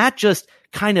 And that just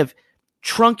kind of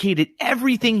truncated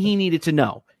everything he needed to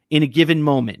know in a given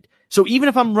moment. So even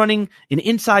if I'm running an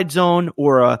inside zone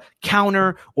or a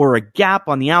counter or a gap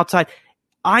on the outside,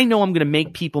 I know I'm going to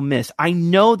make people miss. I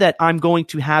know that I'm going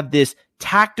to have this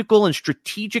tactical and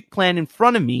strategic plan in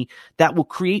front of me that will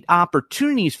create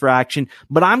opportunities for action,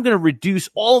 but I'm going to reduce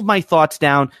all of my thoughts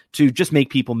down to just make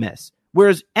people miss.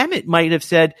 Whereas Emmett might have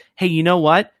said, hey, you know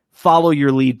what? Follow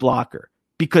your lead blocker,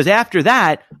 because after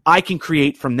that, I can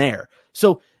create from there.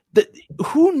 So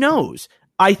who knows?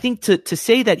 I think to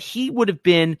say that he would have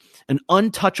been an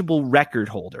untouchable record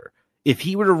holder if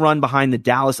he were to run behind the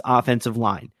Dallas offensive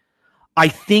line, I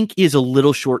think is a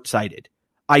little short-sighted.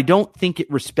 I don't think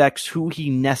it respects who he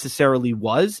necessarily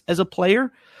was as a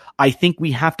player. I think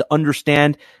we have to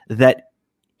understand that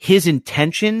his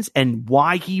intentions and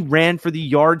why he ran for the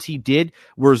yards he did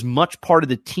were as much part of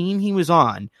the team he was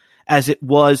on as it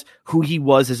was who he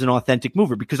was as an authentic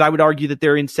mover, because I would argue that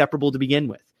they're inseparable to begin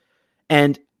with.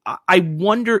 And I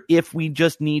wonder if we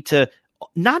just need to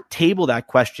not table that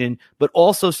question, but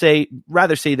also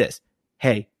rather say this.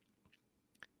 Hey,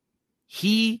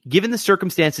 given the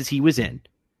circumstances he was in,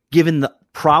 given the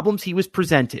problems he was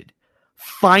presented,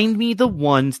 find me the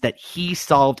ones that he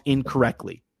solved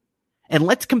incorrectly. And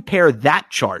let's compare that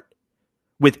chart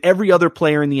with every other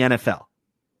player in the NFL.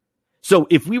 So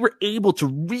if we were able to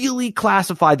really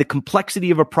classify the complexity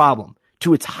of a problem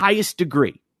to its highest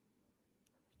degree,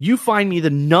 you find me the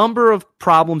number of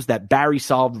problems that Barry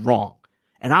solved wrong,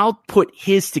 and I'll put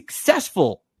his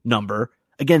successful number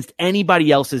against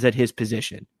anybody else's at his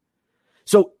position.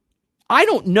 So I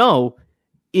don't know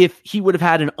if he would have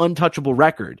had an untouchable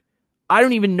record. I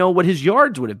don't even know what his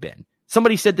yards would have been.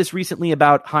 Somebody said this recently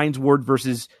about Hines Ward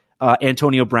versus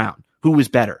Antonio Brown. Who was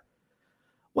better?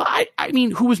 Well, I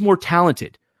mean, who was more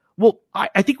talented? Well,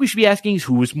 I think we should be asking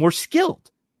who was more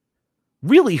skilled.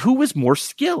 Really, who was more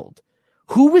skilled?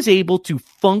 Who was able to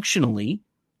functionally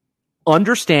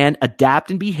understand,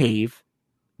 adapt, and behave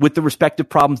with the respective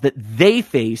problems that they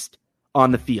faced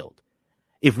on the field?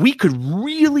 If we could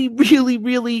really, really,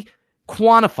 really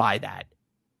quantify that,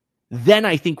 then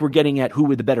I think we're getting at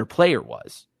who the better player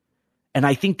was. And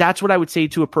I think that's what I would say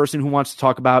to a person who wants to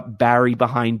talk about Barry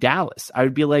behind Dallas. I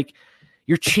would be like,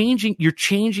 you're changing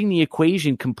the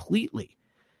equation completely.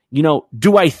 You know,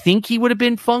 do I think he would have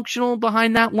been functional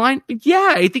behind that line?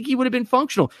 Yeah, I think he would have been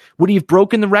functional. Would he have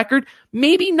broken the record?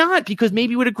 Maybe not, because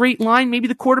maybe with a great line, maybe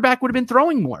the quarterback would have been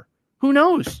throwing more. Who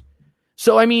knows?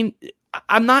 So, I mean,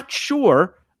 I'm not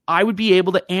sure I would be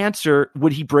able to answer,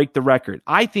 would he break the record?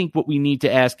 I think what we need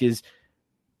to ask is,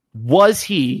 was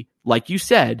he, like you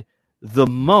said, the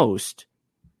most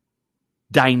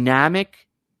dynamic,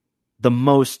 the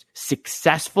most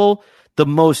successful, the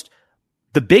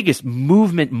biggest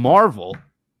movement marvel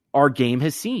our game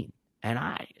has seen? And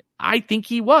I think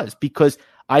he was, because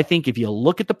I think if you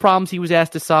look at the problems he was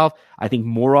asked to solve, I think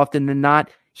more often than not,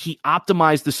 he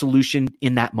optimized the solution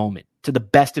in that moment to the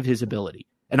best of his ability.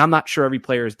 And I'm not sure every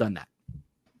player has done that.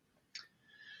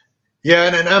 Yeah,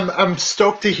 and I'm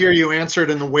stoked to hear you answer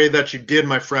it in the way that you did,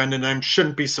 my friend, and I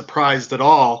shouldn't be surprised at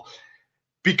all,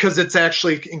 because it's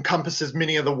actually encompasses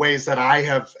many of the ways that I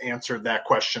have answered that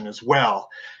question as well.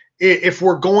 If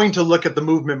we're going to look at the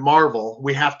movement marvel,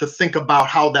 we have to think about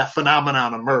how that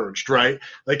phenomenon emerged, right?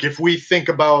 Like if we think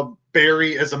about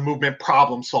Barry as a movement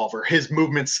problem solver, his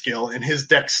movement skill and his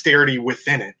dexterity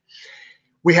within it,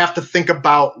 we have to think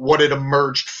about what it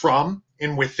emerged from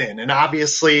and within. And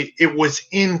obviously it was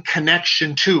in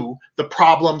connection to the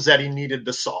problems that he needed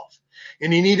to solve.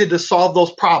 And he needed to solve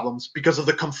those problems because of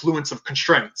the confluence of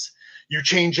constraints. You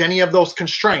change any of those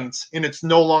constraints and it's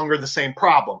no longer the same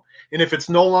problem. And if it's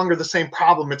no longer the same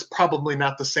problem, it's probably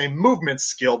not the same movement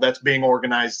skill that's being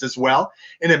organized as well.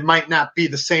 And it might not be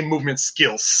the same movement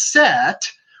skill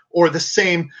set or the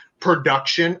same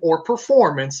production or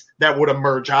performance that would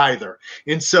emerge either.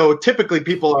 And so typically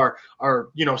people are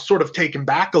sort of taken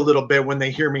back a little bit when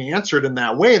they hear me answer it in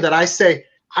that way, that I say,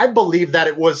 I believe that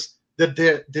it was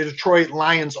the Detroit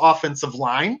Lions offensive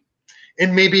line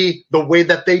and maybe the way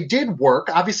that they did work.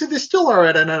 Obviously they still are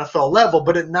at an NFL level,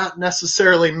 but it not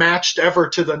necessarily matched ever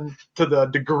to the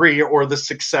degree or the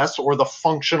success or the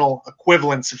functional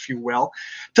equivalence, if you will,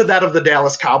 to that of the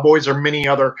Dallas Cowboys or many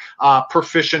other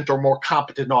proficient or more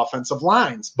competent offensive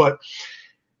lines. But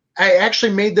I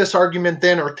actually made this argument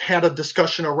then, or had a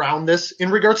discussion around this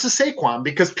in regards to Saquon,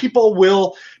 because people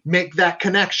will make that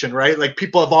connection, right? Like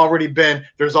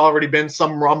there's already been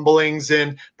some rumblings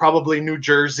in probably New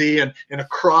Jersey and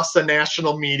across the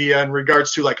national media in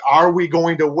regards to, like, are we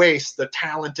going to waste the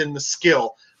talent and the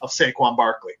skill of Saquon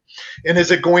Barkley? And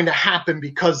is it going to happen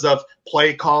because of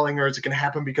play calling, or is it going to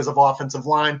happen because of offensive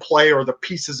line play or the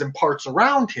pieces and parts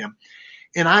around him?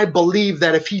 And I believe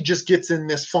that if he just gets in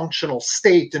this functional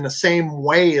state in the same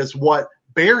way as what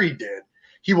Barry did,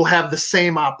 he will have the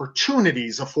same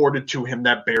opportunities afforded to him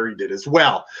that Barry did as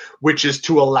well, which is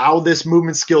to allow this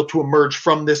movement skill to emerge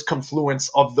from this confluence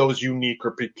of those unique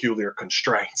or peculiar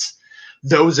constraints.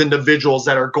 Those individuals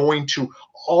that are going to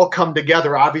all come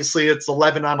together. Obviously, it's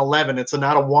 11 on 11. It's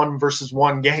not a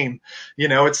 1-versus-1 game.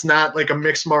 It's not like a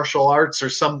mixed martial arts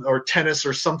or tennis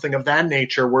or something of that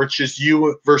nature where it's just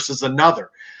you versus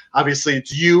another. Obviously,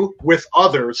 it's you with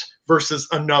others versus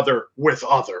another with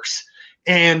others.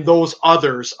 And those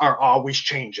others are always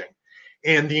changing.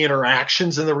 And the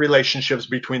interactions and the relationships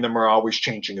between them are always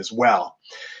changing as well.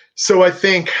 So I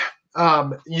think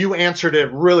you answered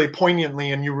it really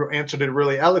poignantly, and you answered it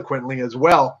really eloquently as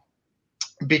well,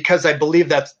 because I believe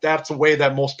that's a way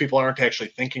that most people aren't actually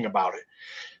thinking about it.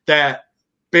 That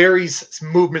Barry's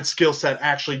movement skill set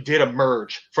actually did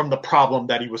emerge from the problem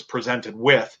that he was presented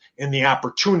with and the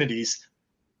opportunities,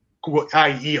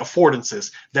 i.e.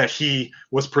 affordances, that he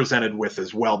was presented with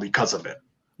as well because of it.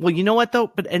 Well, you know what, though?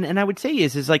 But and I would say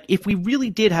is like, if we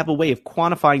really did have a way of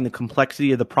quantifying the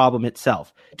complexity of the problem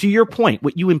itself, to your point,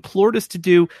 what you implored us to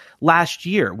do last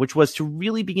year, which was to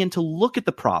really begin to look at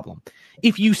the problem.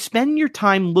 If you spend your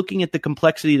time looking at the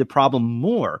complexity of the problem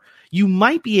more, you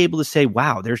might be able to say,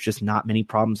 wow, there's just not many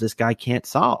problems this guy can't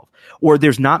solve, or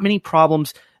there's not many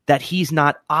problems that he's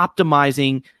not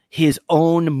optimizing his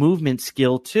own movement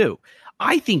skill too.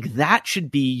 I think that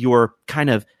should be your kind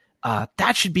of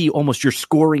that should be almost your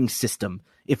scoring system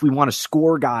if we want to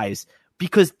score guys,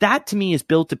 because that to me is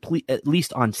built at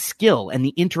least on skill and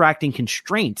the interacting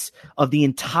constraints of the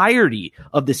entirety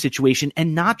of the situation,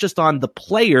 and not just on the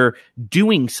player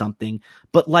doing something.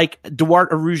 But like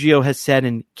Duarte Arugio has said,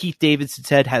 and Keith Davidson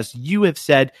said, as you have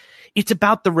said, it's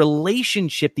about the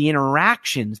relationship, the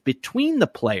interactions between the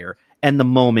player and the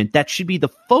moment. That should be the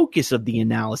focus of the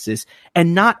analysis,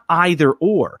 and not either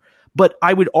or. But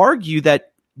I would argue that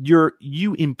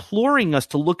you imploring us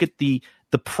to look at the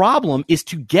problem is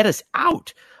to get us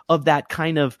out of that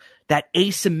kind of that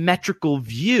asymmetrical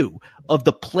view of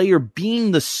the player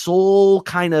being the sole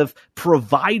kind of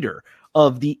provider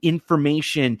of the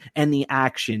information and the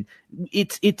action.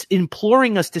 It's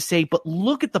imploring us to say, but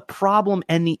look at the problem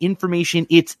and the information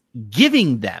it's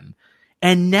giving them.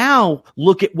 And now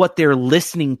look at what they're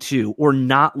listening to or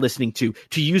not listening to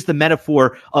use the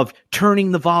metaphor of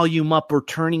turning the volume up or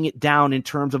turning it down in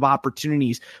terms of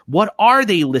opportunities. What are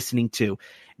they listening to?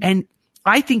 And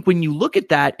I think when you look at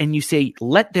that and you say,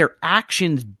 let their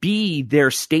actions be their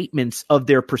statements of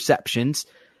their perceptions,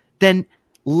 then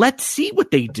let's see what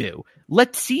they do.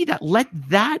 Let's see that. Let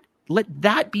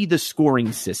that be the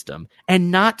scoring system,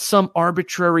 and not some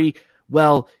arbitrary,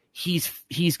 well,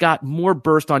 he's got more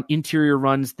burst on interior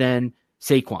runs than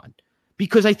Saquon.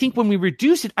 Because I think when we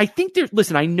reduce it, I think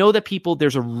I know that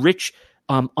there's a rich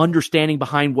understanding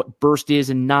behind what burst is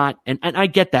and not, and I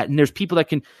get that. And there's people that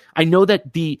I know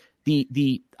that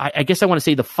I guess I want to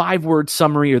say the 5-word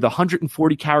summary or the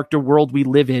 140 character world we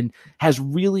live in has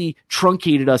really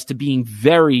truncated us to being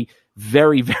very,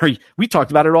 very, very, we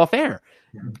talked about it off air.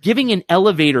 Giving an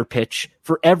elevator pitch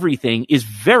for everything is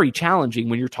very challenging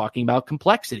when you're talking about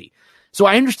complexity. So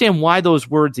I understand why those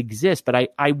words exist, but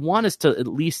I want us to at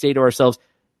least say to ourselves,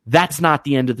 that's not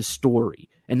the end of the story.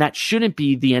 And that shouldn't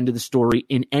be the end of the story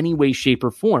in any way, shape,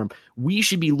 or form. We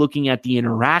should be looking at the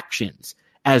interactions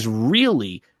as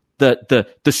really the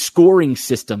scoring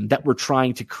system that we're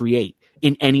trying to create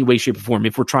in any way, shape, or form.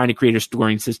 If we're trying to create a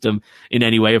scoring system in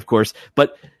any way, of course.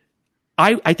 But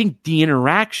I think the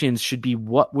interactions should be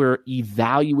what we're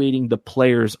evaluating the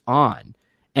players on,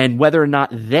 and whether or not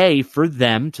they, for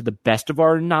them, to the best of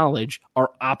our knowledge,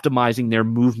 are optimizing their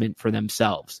movement for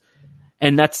themselves.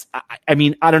 And that's, I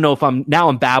mean, I don't know if I'm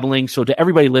babbling. So to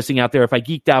everybody listening out there, if I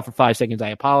geeked out for 5 seconds, I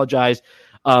apologize.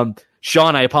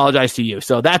 Sean, I apologize to you.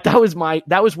 So that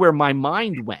was where my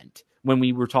mind went when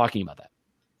we were talking about that.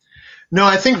 No,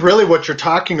 I think really what you're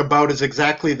talking about is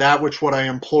exactly that, what I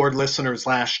implored listeners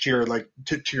last year, like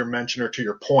to your mention or to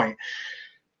your point.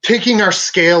 Taking our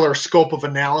scale or scope of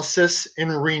analysis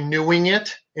and renewing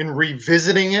it and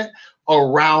revisiting it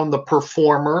around the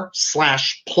performer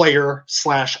 / player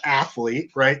 /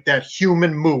 athlete, right? That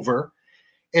human mover,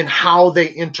 and how they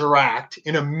interact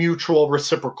in a mutual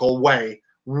reciprocal way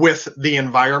with the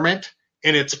environment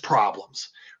and its problems.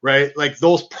 Right? Like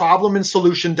those problem and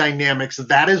solution dynamics,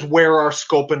 that is where our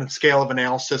scope and scale of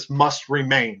analysis must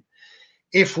remain.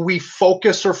 If we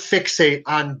focus or fixate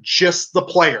on just the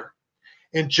player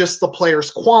and just the player's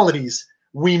qualities,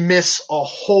 we miss a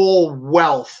whole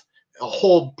wealth, a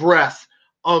whole breadth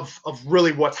of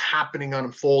really what's happening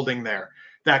unfolding there.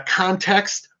 That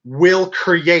context will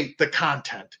create the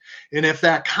content. And if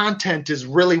that content is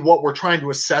really what we're trying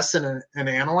to assess and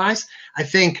analyze, I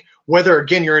think whether,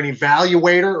 again, you're an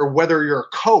evaluator or whether you're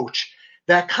a coach,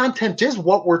 that content is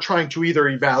what we're trying to either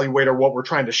evaluate or what we're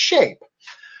trying to shape.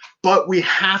 But we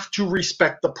have to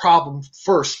respect the problem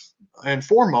first and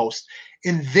foremost,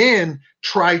 and then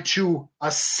try to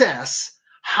assess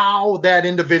how that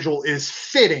individual is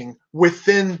fitting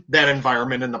within that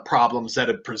environment and the problems that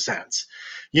it presents.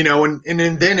 You know, and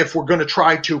then if we're going to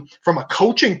try to, from a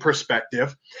coaching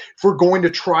perspective, if we're going to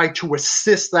try to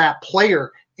assist that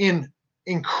player in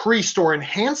increased or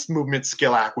enhanced movement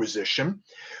skill acquisition,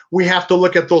 we have to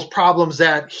look at those problems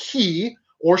that he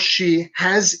or she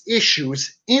has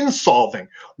issues in solving.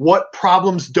 What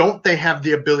problems don't they have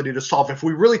the ability to solve? If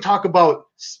we really talk about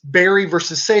Barry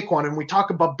versus Saquon, and we talk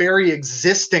about Barry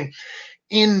existing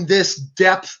in this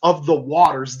depth of the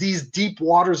waters, these deep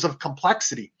waters of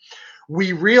complexity,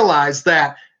 we realize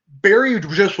that Barry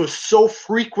just was so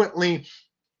frequently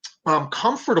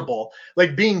comfortable,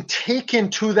 like being taken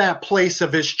to that place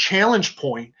of his challenge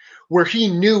point where he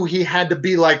knew he had to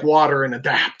be like water and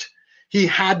adapt. He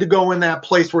had to go in that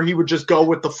place where he would just go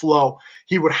with the flow.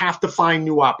 He would have to find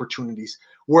new opportunities.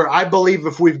 Where I believe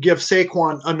if we give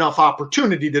Saquon enough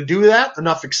opportunity to do that,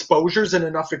 enough exposures and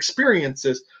enough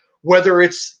experiences, whether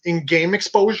it's in game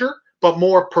exposure, but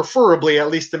more preferably, at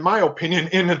least in my opinion,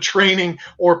 in a training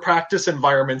or practice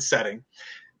environment setting,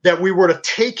 that we were to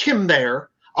take him there,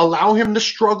 allow him to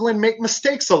struggle and make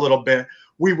mistakes a little bit,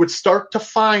 we would start to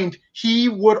find he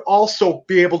would also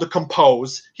be able to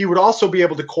compose. He would also be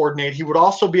able to coordinate. He would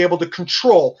also be able to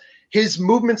control his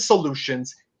movement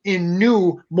solutions in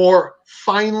new, more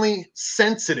finely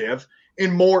sensitive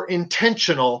and more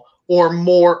intentional or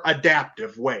more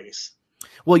adaptive ways.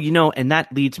 Well, you know, and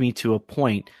that leads me to a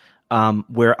point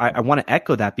where I want to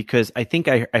echo that, because I think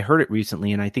I heard it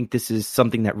recently, and I think this is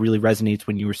something that really resonates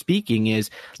when you were speaking,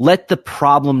 is let the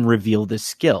problem reveal the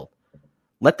skill.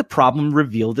 Let the problem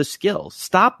reveal the skill.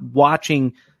 Stop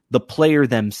watching the player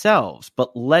themselves,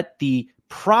 but let the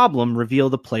problem reveal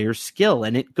the player's skill.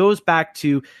 And it goes back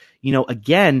to, you know,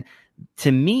 again,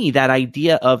 to me, that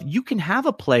idea of you can have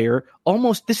a player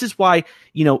almost, this is why,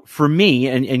 you know, for me,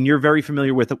 and you're very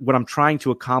familiar with what I'm trying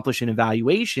to accomplish in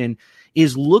evaluation,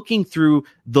 is looking through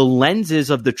the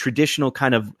lenses of the traditional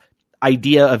kind of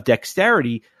idea of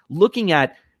dexterity, looking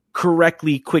at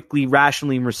correctly, quickly,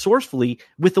 rationally, and resourcefully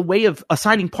with a way of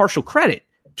assigning partial credit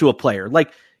to a player,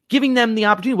 like giving them the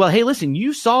opportunity. Well, hey, listen,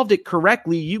 you solved it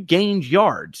correctly. You gained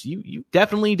yards. You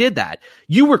definitely did that.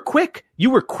 You were quick.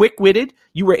 You were quick-witted.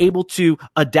 You were able to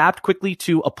adapt quickly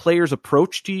to a player's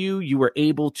approach to you. You were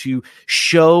able to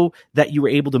show that you were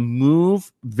able to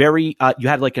move very, you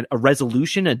had like a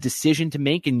resolution, a decision to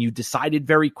make, and you decided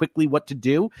very quickly what to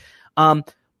do.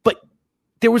 But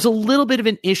there was a little bit of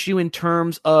an issue in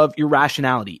terms of your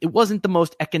rationality. It wasn't the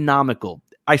most economical.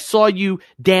 I saw you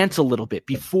dance a little bit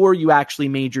before you actually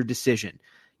made your decision.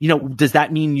 You know, does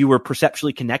that mean you were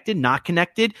perceptually connected, not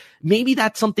connected? Maybe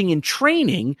that's something in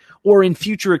training or in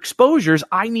future exposures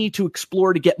I need to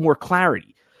explore to get more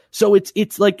clarity. So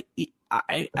it's like,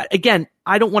 I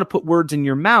don't want to put words in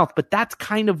your mouth, but that's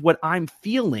kind of what I'm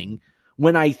feeling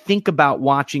when I think about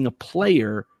watching a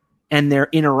player and their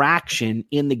interaction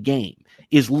in the game,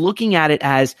 is looking at it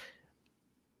as,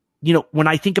 you know, when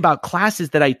I think about classes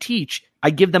that I teach, I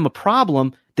give them a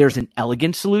problem. There's an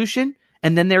elegant solution,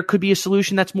 and then there could be a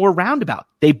solution that's more roundabout.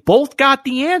 They both got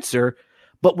the answer,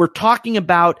 but we're talking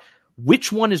about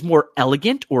which one is more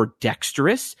elegant or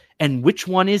dexterous and which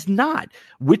one is not.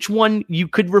 Which one you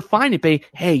could refine it by,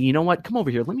 hey, you know what? Come over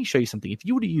here. Let me show you something. If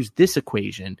you would have used this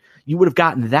equation, you would have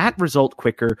gotten that result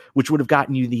quicker, which would have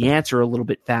gotten you the answer a little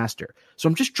bit faster. So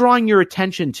I'm just drawing your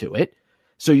attention to it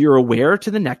so you're aware to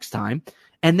the next time.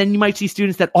 And then you might see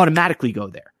students that automatically go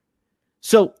there.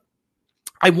 So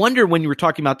I wonder, when you were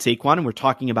talking about Saquon and we're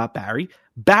talking about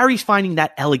Barry's finding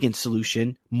that elegant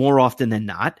solution more often than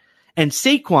not. And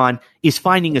Saquon is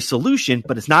finding a solution,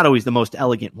 but it's not always the most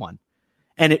elegant one.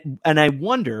 And I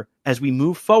wonder, as we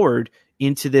move forward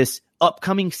into this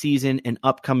upcoming season and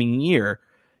upcoming year,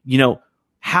 you know,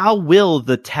 how will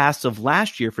the tasks of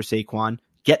last year for Saquon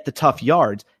get the tough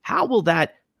yards? How will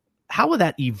that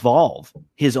evolve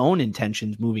his own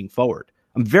intentions moving forward?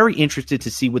 I'm very interested to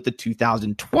see what the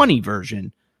 2020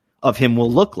 version of him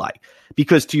will look like,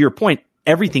 because to your point,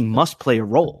 everything must play a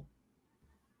role.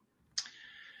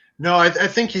 No, I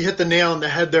think you hit the nail on the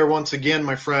head there once again,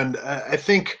 my friend. I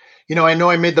think, you know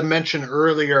I made the mention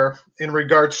earlier in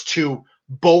regards to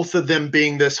both of them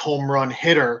being this home run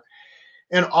hitter.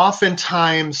 And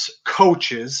oftentimes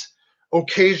coaches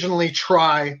occasionally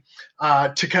try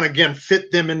to kind of, again,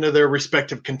 fit them into their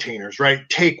respective containers, right?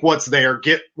 Take what's there,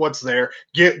 get what's there,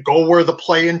 go where the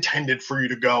play intended for you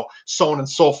to go, so on and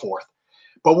so forth.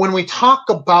 But when we talk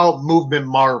about movement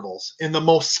marvels and the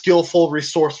most skillful,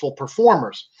 resourceful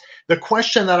performers, the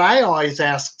question that I always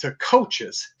ask to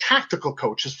coaches, tactical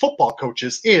coaches, football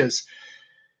coaches, is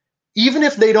even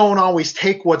if they don't always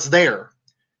take what's there,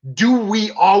 do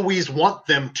we always want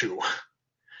them to?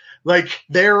 Like,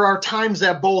 there are times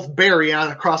that both Barry,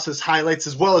 on across his highlights,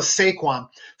 as well as Saquon,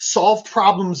 solved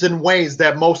problems in ways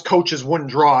that most coaches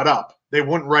wouldn't draw it up. They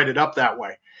wouldn't write it up that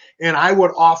way. And I would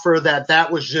offer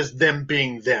that was just them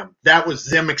being them. That was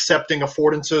them accepting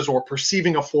affordances or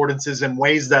perceiving affordances in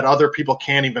ways that other people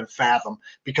can't even fathom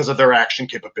because of their action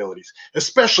capabilities,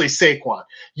 especially Saquon.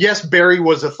 Yes, Barry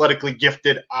was athletically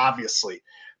gifted, obviously.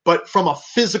 But from a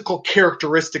physical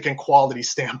characteristic and quality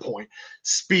standpoint,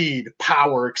 speed,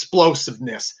 power,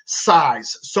 explosiveness,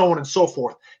 size, so on and so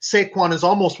forth, Saquon is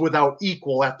almost without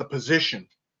equal at the position.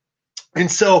 And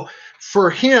so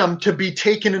for him to be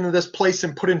taken into this place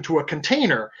and put into a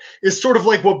container is sort of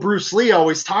like what Bruce Lee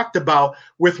always talked about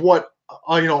with what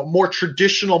more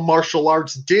traditional martial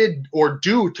arts did or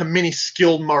do to many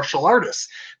skilled martial artists.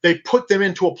 They put them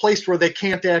into a place where they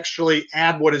can't actually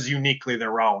add what is uniquely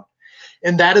their own.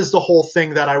 And that is the whole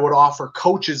thing that I would offer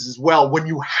coaches as well. When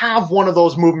you have one of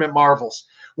those movement marvels,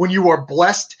 when you are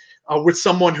blessed with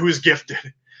someone who is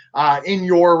gifted in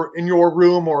your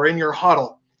room or in your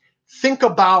huddle, think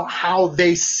about how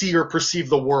they see or perceive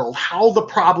the world, how the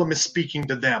problem is speaking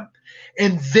to them,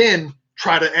 and then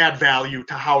try to add value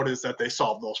to how it is that they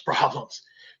solve those problems.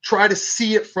 Try to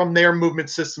see it from their movement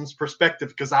system's perspective,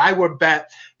 because I would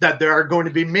bet that there are going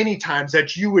to be many times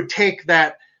that you would take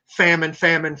that famine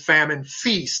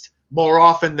feast more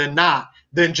often than not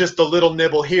than just a little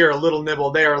nibble here, a little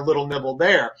nibble there, a little nibble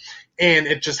there. And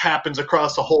it just happens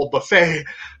across a whole buffet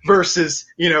versus,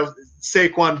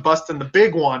 Saquon busting the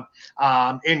big one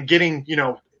and getting,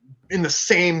 in the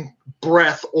same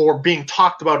breath or being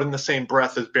talked about in the same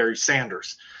breath as Barry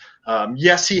Sanders.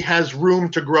 Yes, he has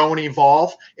room to grow and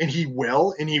evolve, and he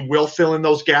will fill in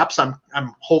those gaps. I'm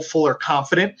hopeful or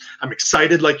confident. I'm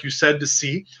excited, like you said, to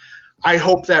see. I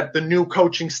hope that the new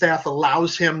coaching staff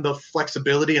allows him the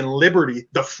flexibility and liberty,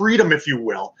 the freedom, if you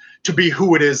will, to be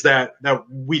who it is that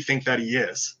we think that he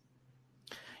is.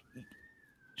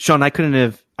 Sean, I couldn't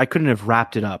have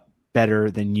wrapped it up better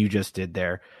than you just did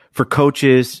there. For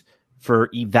coaches, for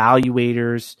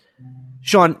evaluators,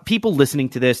 Sean, people listening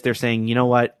to this, they're saying, you know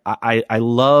what? I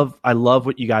love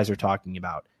what you guys are talking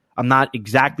about. I'm not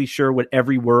exactly sure what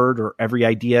every word or every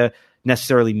idea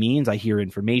necessarily means. I hear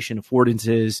information,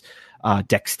 affordances,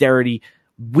 dexterity.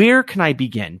 Where can I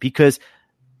begin? Because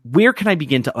where can I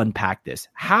begin to unpack this?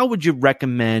 How would you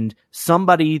recommend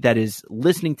somebody that is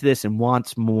listening to this and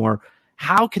wants more,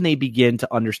 how can they begin to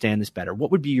understand this better? What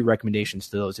would be your recommendations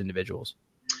to those individuals?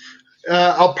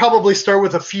 I'll probably start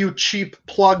with a few cheap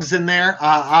plugs in there.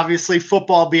 Obviously,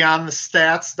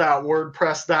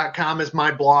 footballbeyondthestats.wordpress.com is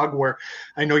my blog, where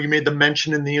I know you made the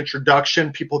mention in the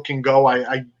introduction. People can go.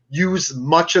 I use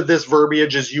much of this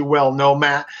verbiage, as you well know,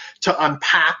 Matt, to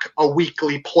unpack a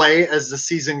weekly play as the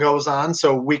season goes on.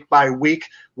 So week by week,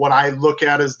 what I look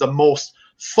at is the most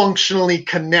functionally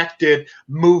connected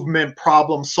movement,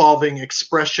 problem-solving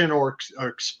expression or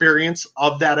experience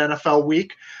of that NFL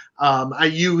week. I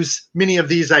use many of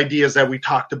these ideas that we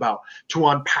talked about to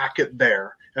unpack it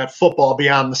there at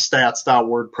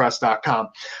footballbeyondthestats.wordpress.com.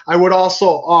 I would also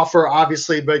offer,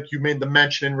 obviously, but you made the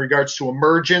mention in regards to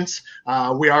emergence.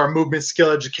 We are a movement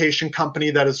skill education company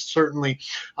that is certainly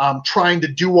trying to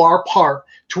do our part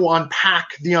to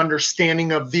unpack the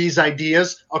understanding of these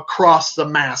ideas across the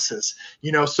masses.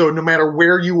 So no matter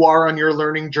where you are on your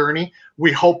learning journey,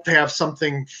 we hope to have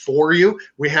something for you.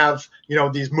 We have,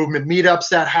 these movement meetups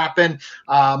that happen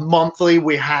monthly.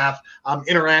 We have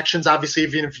interactions, obviously,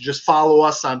 even if you just follow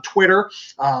us on Twitter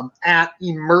at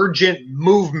Emergent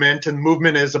Movement, and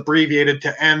movement is abbreviated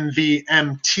to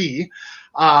MVMT.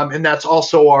 And that's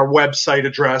also our website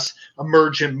address,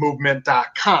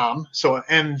 emergentmovement.com. So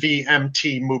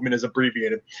MVMT, movement is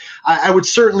abbreviated. I would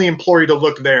certainly implore you to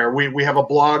look there. We have a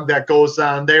blog that goes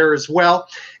on there as well.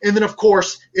 And then, of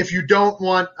course, if you don't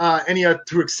want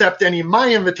to accept any of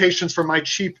my invitations for my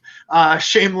cheap,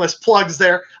 shameless plugs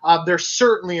there's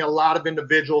certainly a lot of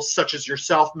individuals such as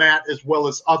yourself, Matt, as well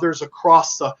as others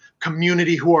across the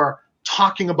community who are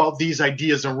talking about these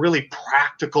ideas in really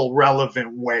practical,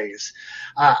 relevant ways.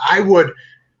 I would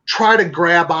try to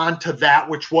grab onto that,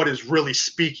 what is really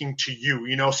speaking to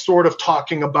you, sort of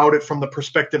talking about it from the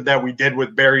perspective that we did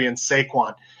with Barry and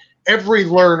Saquon. every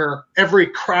learner, every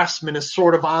craftsman is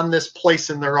sort of on this place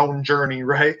in their own journey,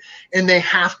 right? And they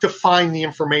have to find the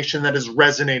information that is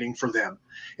resonating for them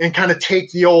and kind of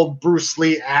take the old Bruce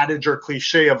Lee adage or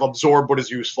cliche of absorb what is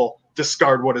useful,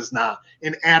 discard what is not,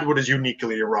 and add what is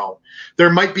uniquely your own. There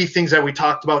might be things that we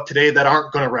talked about today that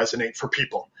aren't going to resonate for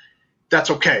people. That's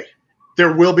okay.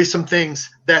 There will be some things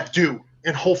that do,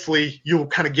 and hopefully you'll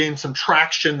kind of gain some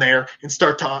traction there and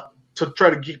start to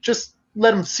try to just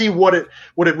let them see what it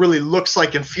really looks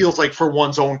like and feels like for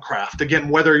one's own craft. Again,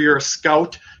 whether you're a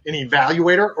scout, an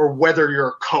evaluator, or whether you're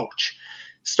a coach,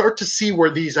 start to see where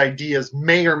these ideas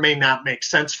may or may not make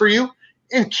sense for you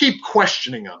and keep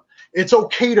questioning them. It's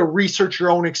okay to research your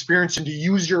own experience and to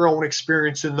use your own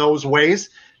experience in those ways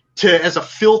as a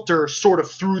filter sort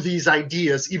of through these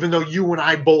ideas, even though you and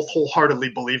I both wholeheartedly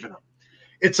believe in them.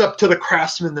 It's up to the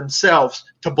craftsmen themselves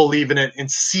to believe in it and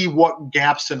see what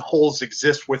gaps and holes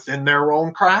exist within their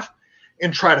own craft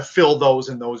and try to fill those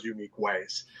in those unique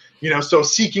ways. So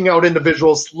seeking out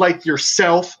individuals like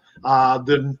yourself,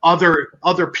 the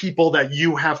other people that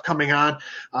you have coming on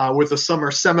with the summer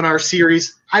seminar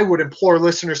series, I would implore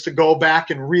listeners to go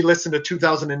back and re-listen to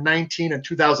 2019 and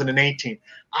 2018.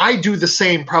 I do the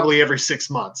same probably every 6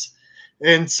 months.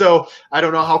 And so I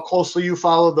don't know how closely you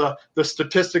follow the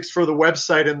statistics for the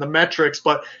website and the metrics,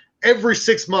 but every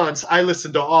 6 months I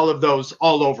listen to all of those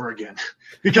all over again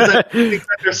because I think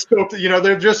that they're stoked.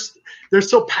 They're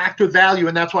so packed with value,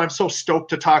 and that's why I'm so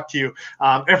stoked to talk to you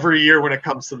every year when it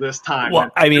comes to this time.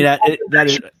 Well, I mean, that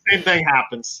is same thing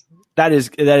happens. That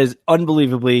is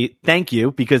unbelievably, thank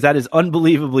you, because that is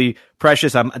unbelievably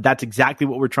precious. That's exactly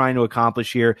what we're trying to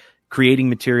accomplish here, creating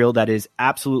material that is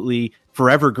absolutely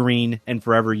forever green and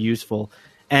forever useful.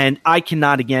 And I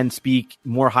cannot, again, speak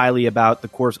more highly about the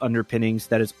course underpinnings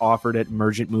that is offered at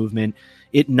Emergent Movement.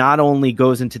 It not only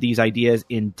goes into these ideas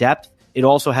in depth, it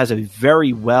also has a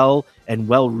very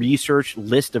well-researched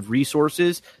list of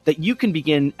resources that you can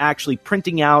begin actually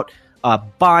printing out,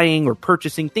 buying or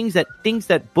purchasing, things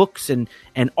that books and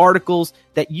articles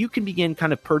that you can begin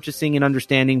kind of purchasing and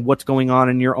understanding what's going on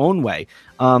in your own way.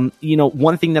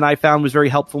 One thing that I found was very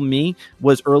helpful to me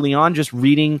was early on just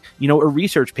reading, a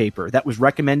research paper that was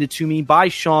recommended to me by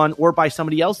Sean or by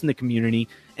somebody else in the community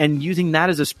and using that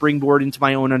as a springboard into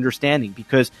my own understanding,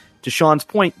 because to Sean's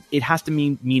point, it has to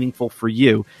be meaningful for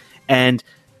you. And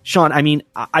Sean, I mean,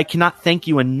 I cannot thank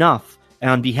you enough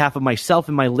on behalf of myself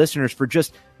and my listeners for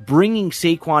just bringing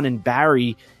Saquon and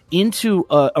Barry into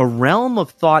a realm of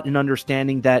thought and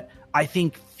understanding that I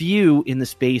think few in the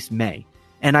space may.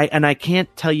 And I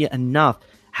can't tell you enough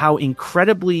how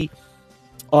incredibly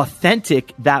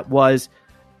authentic that was,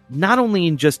 not only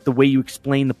in just the way you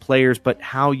explained the players, but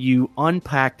how you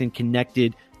unpacked and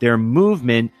connected their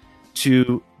movement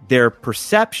to their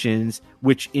perceptions,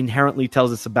 which inherently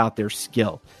tells us about their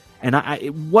skill. And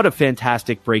what a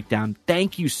fantastic breakdown.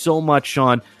 Thank you so much,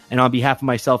 Sean. And on behalf of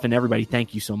myself and everybody,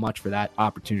 thank you so much for that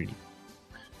opportunity.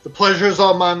 The pleasure is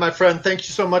all mine, my friend. Thank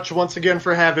you so much once again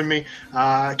for having me.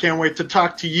 I can't wait to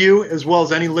talk to you as well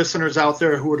as any listeners out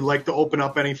there who would like to open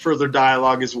up any further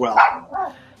dialogue as well.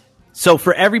 So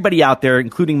for everybody out there,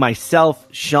 including myself,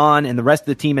 Sean, and the rest of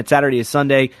the team at Saturday to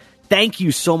Sunday, thank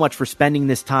you so much for spending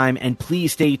this time, and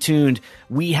please stay tuned.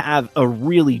 We have a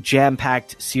really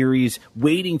jam-packed series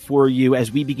waiting for you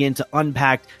as we begin to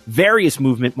unpack various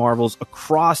movement marvels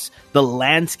across the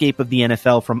landscape of the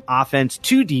NFL from offense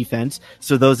to defense.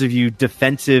 So those of you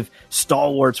defensive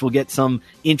stalwarts will get some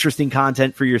interesting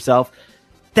content for yourself.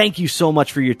 Thank you so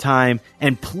much for your time,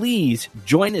 and please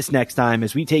join us next time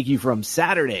as we take you from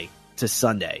Saturday to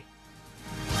Sunday.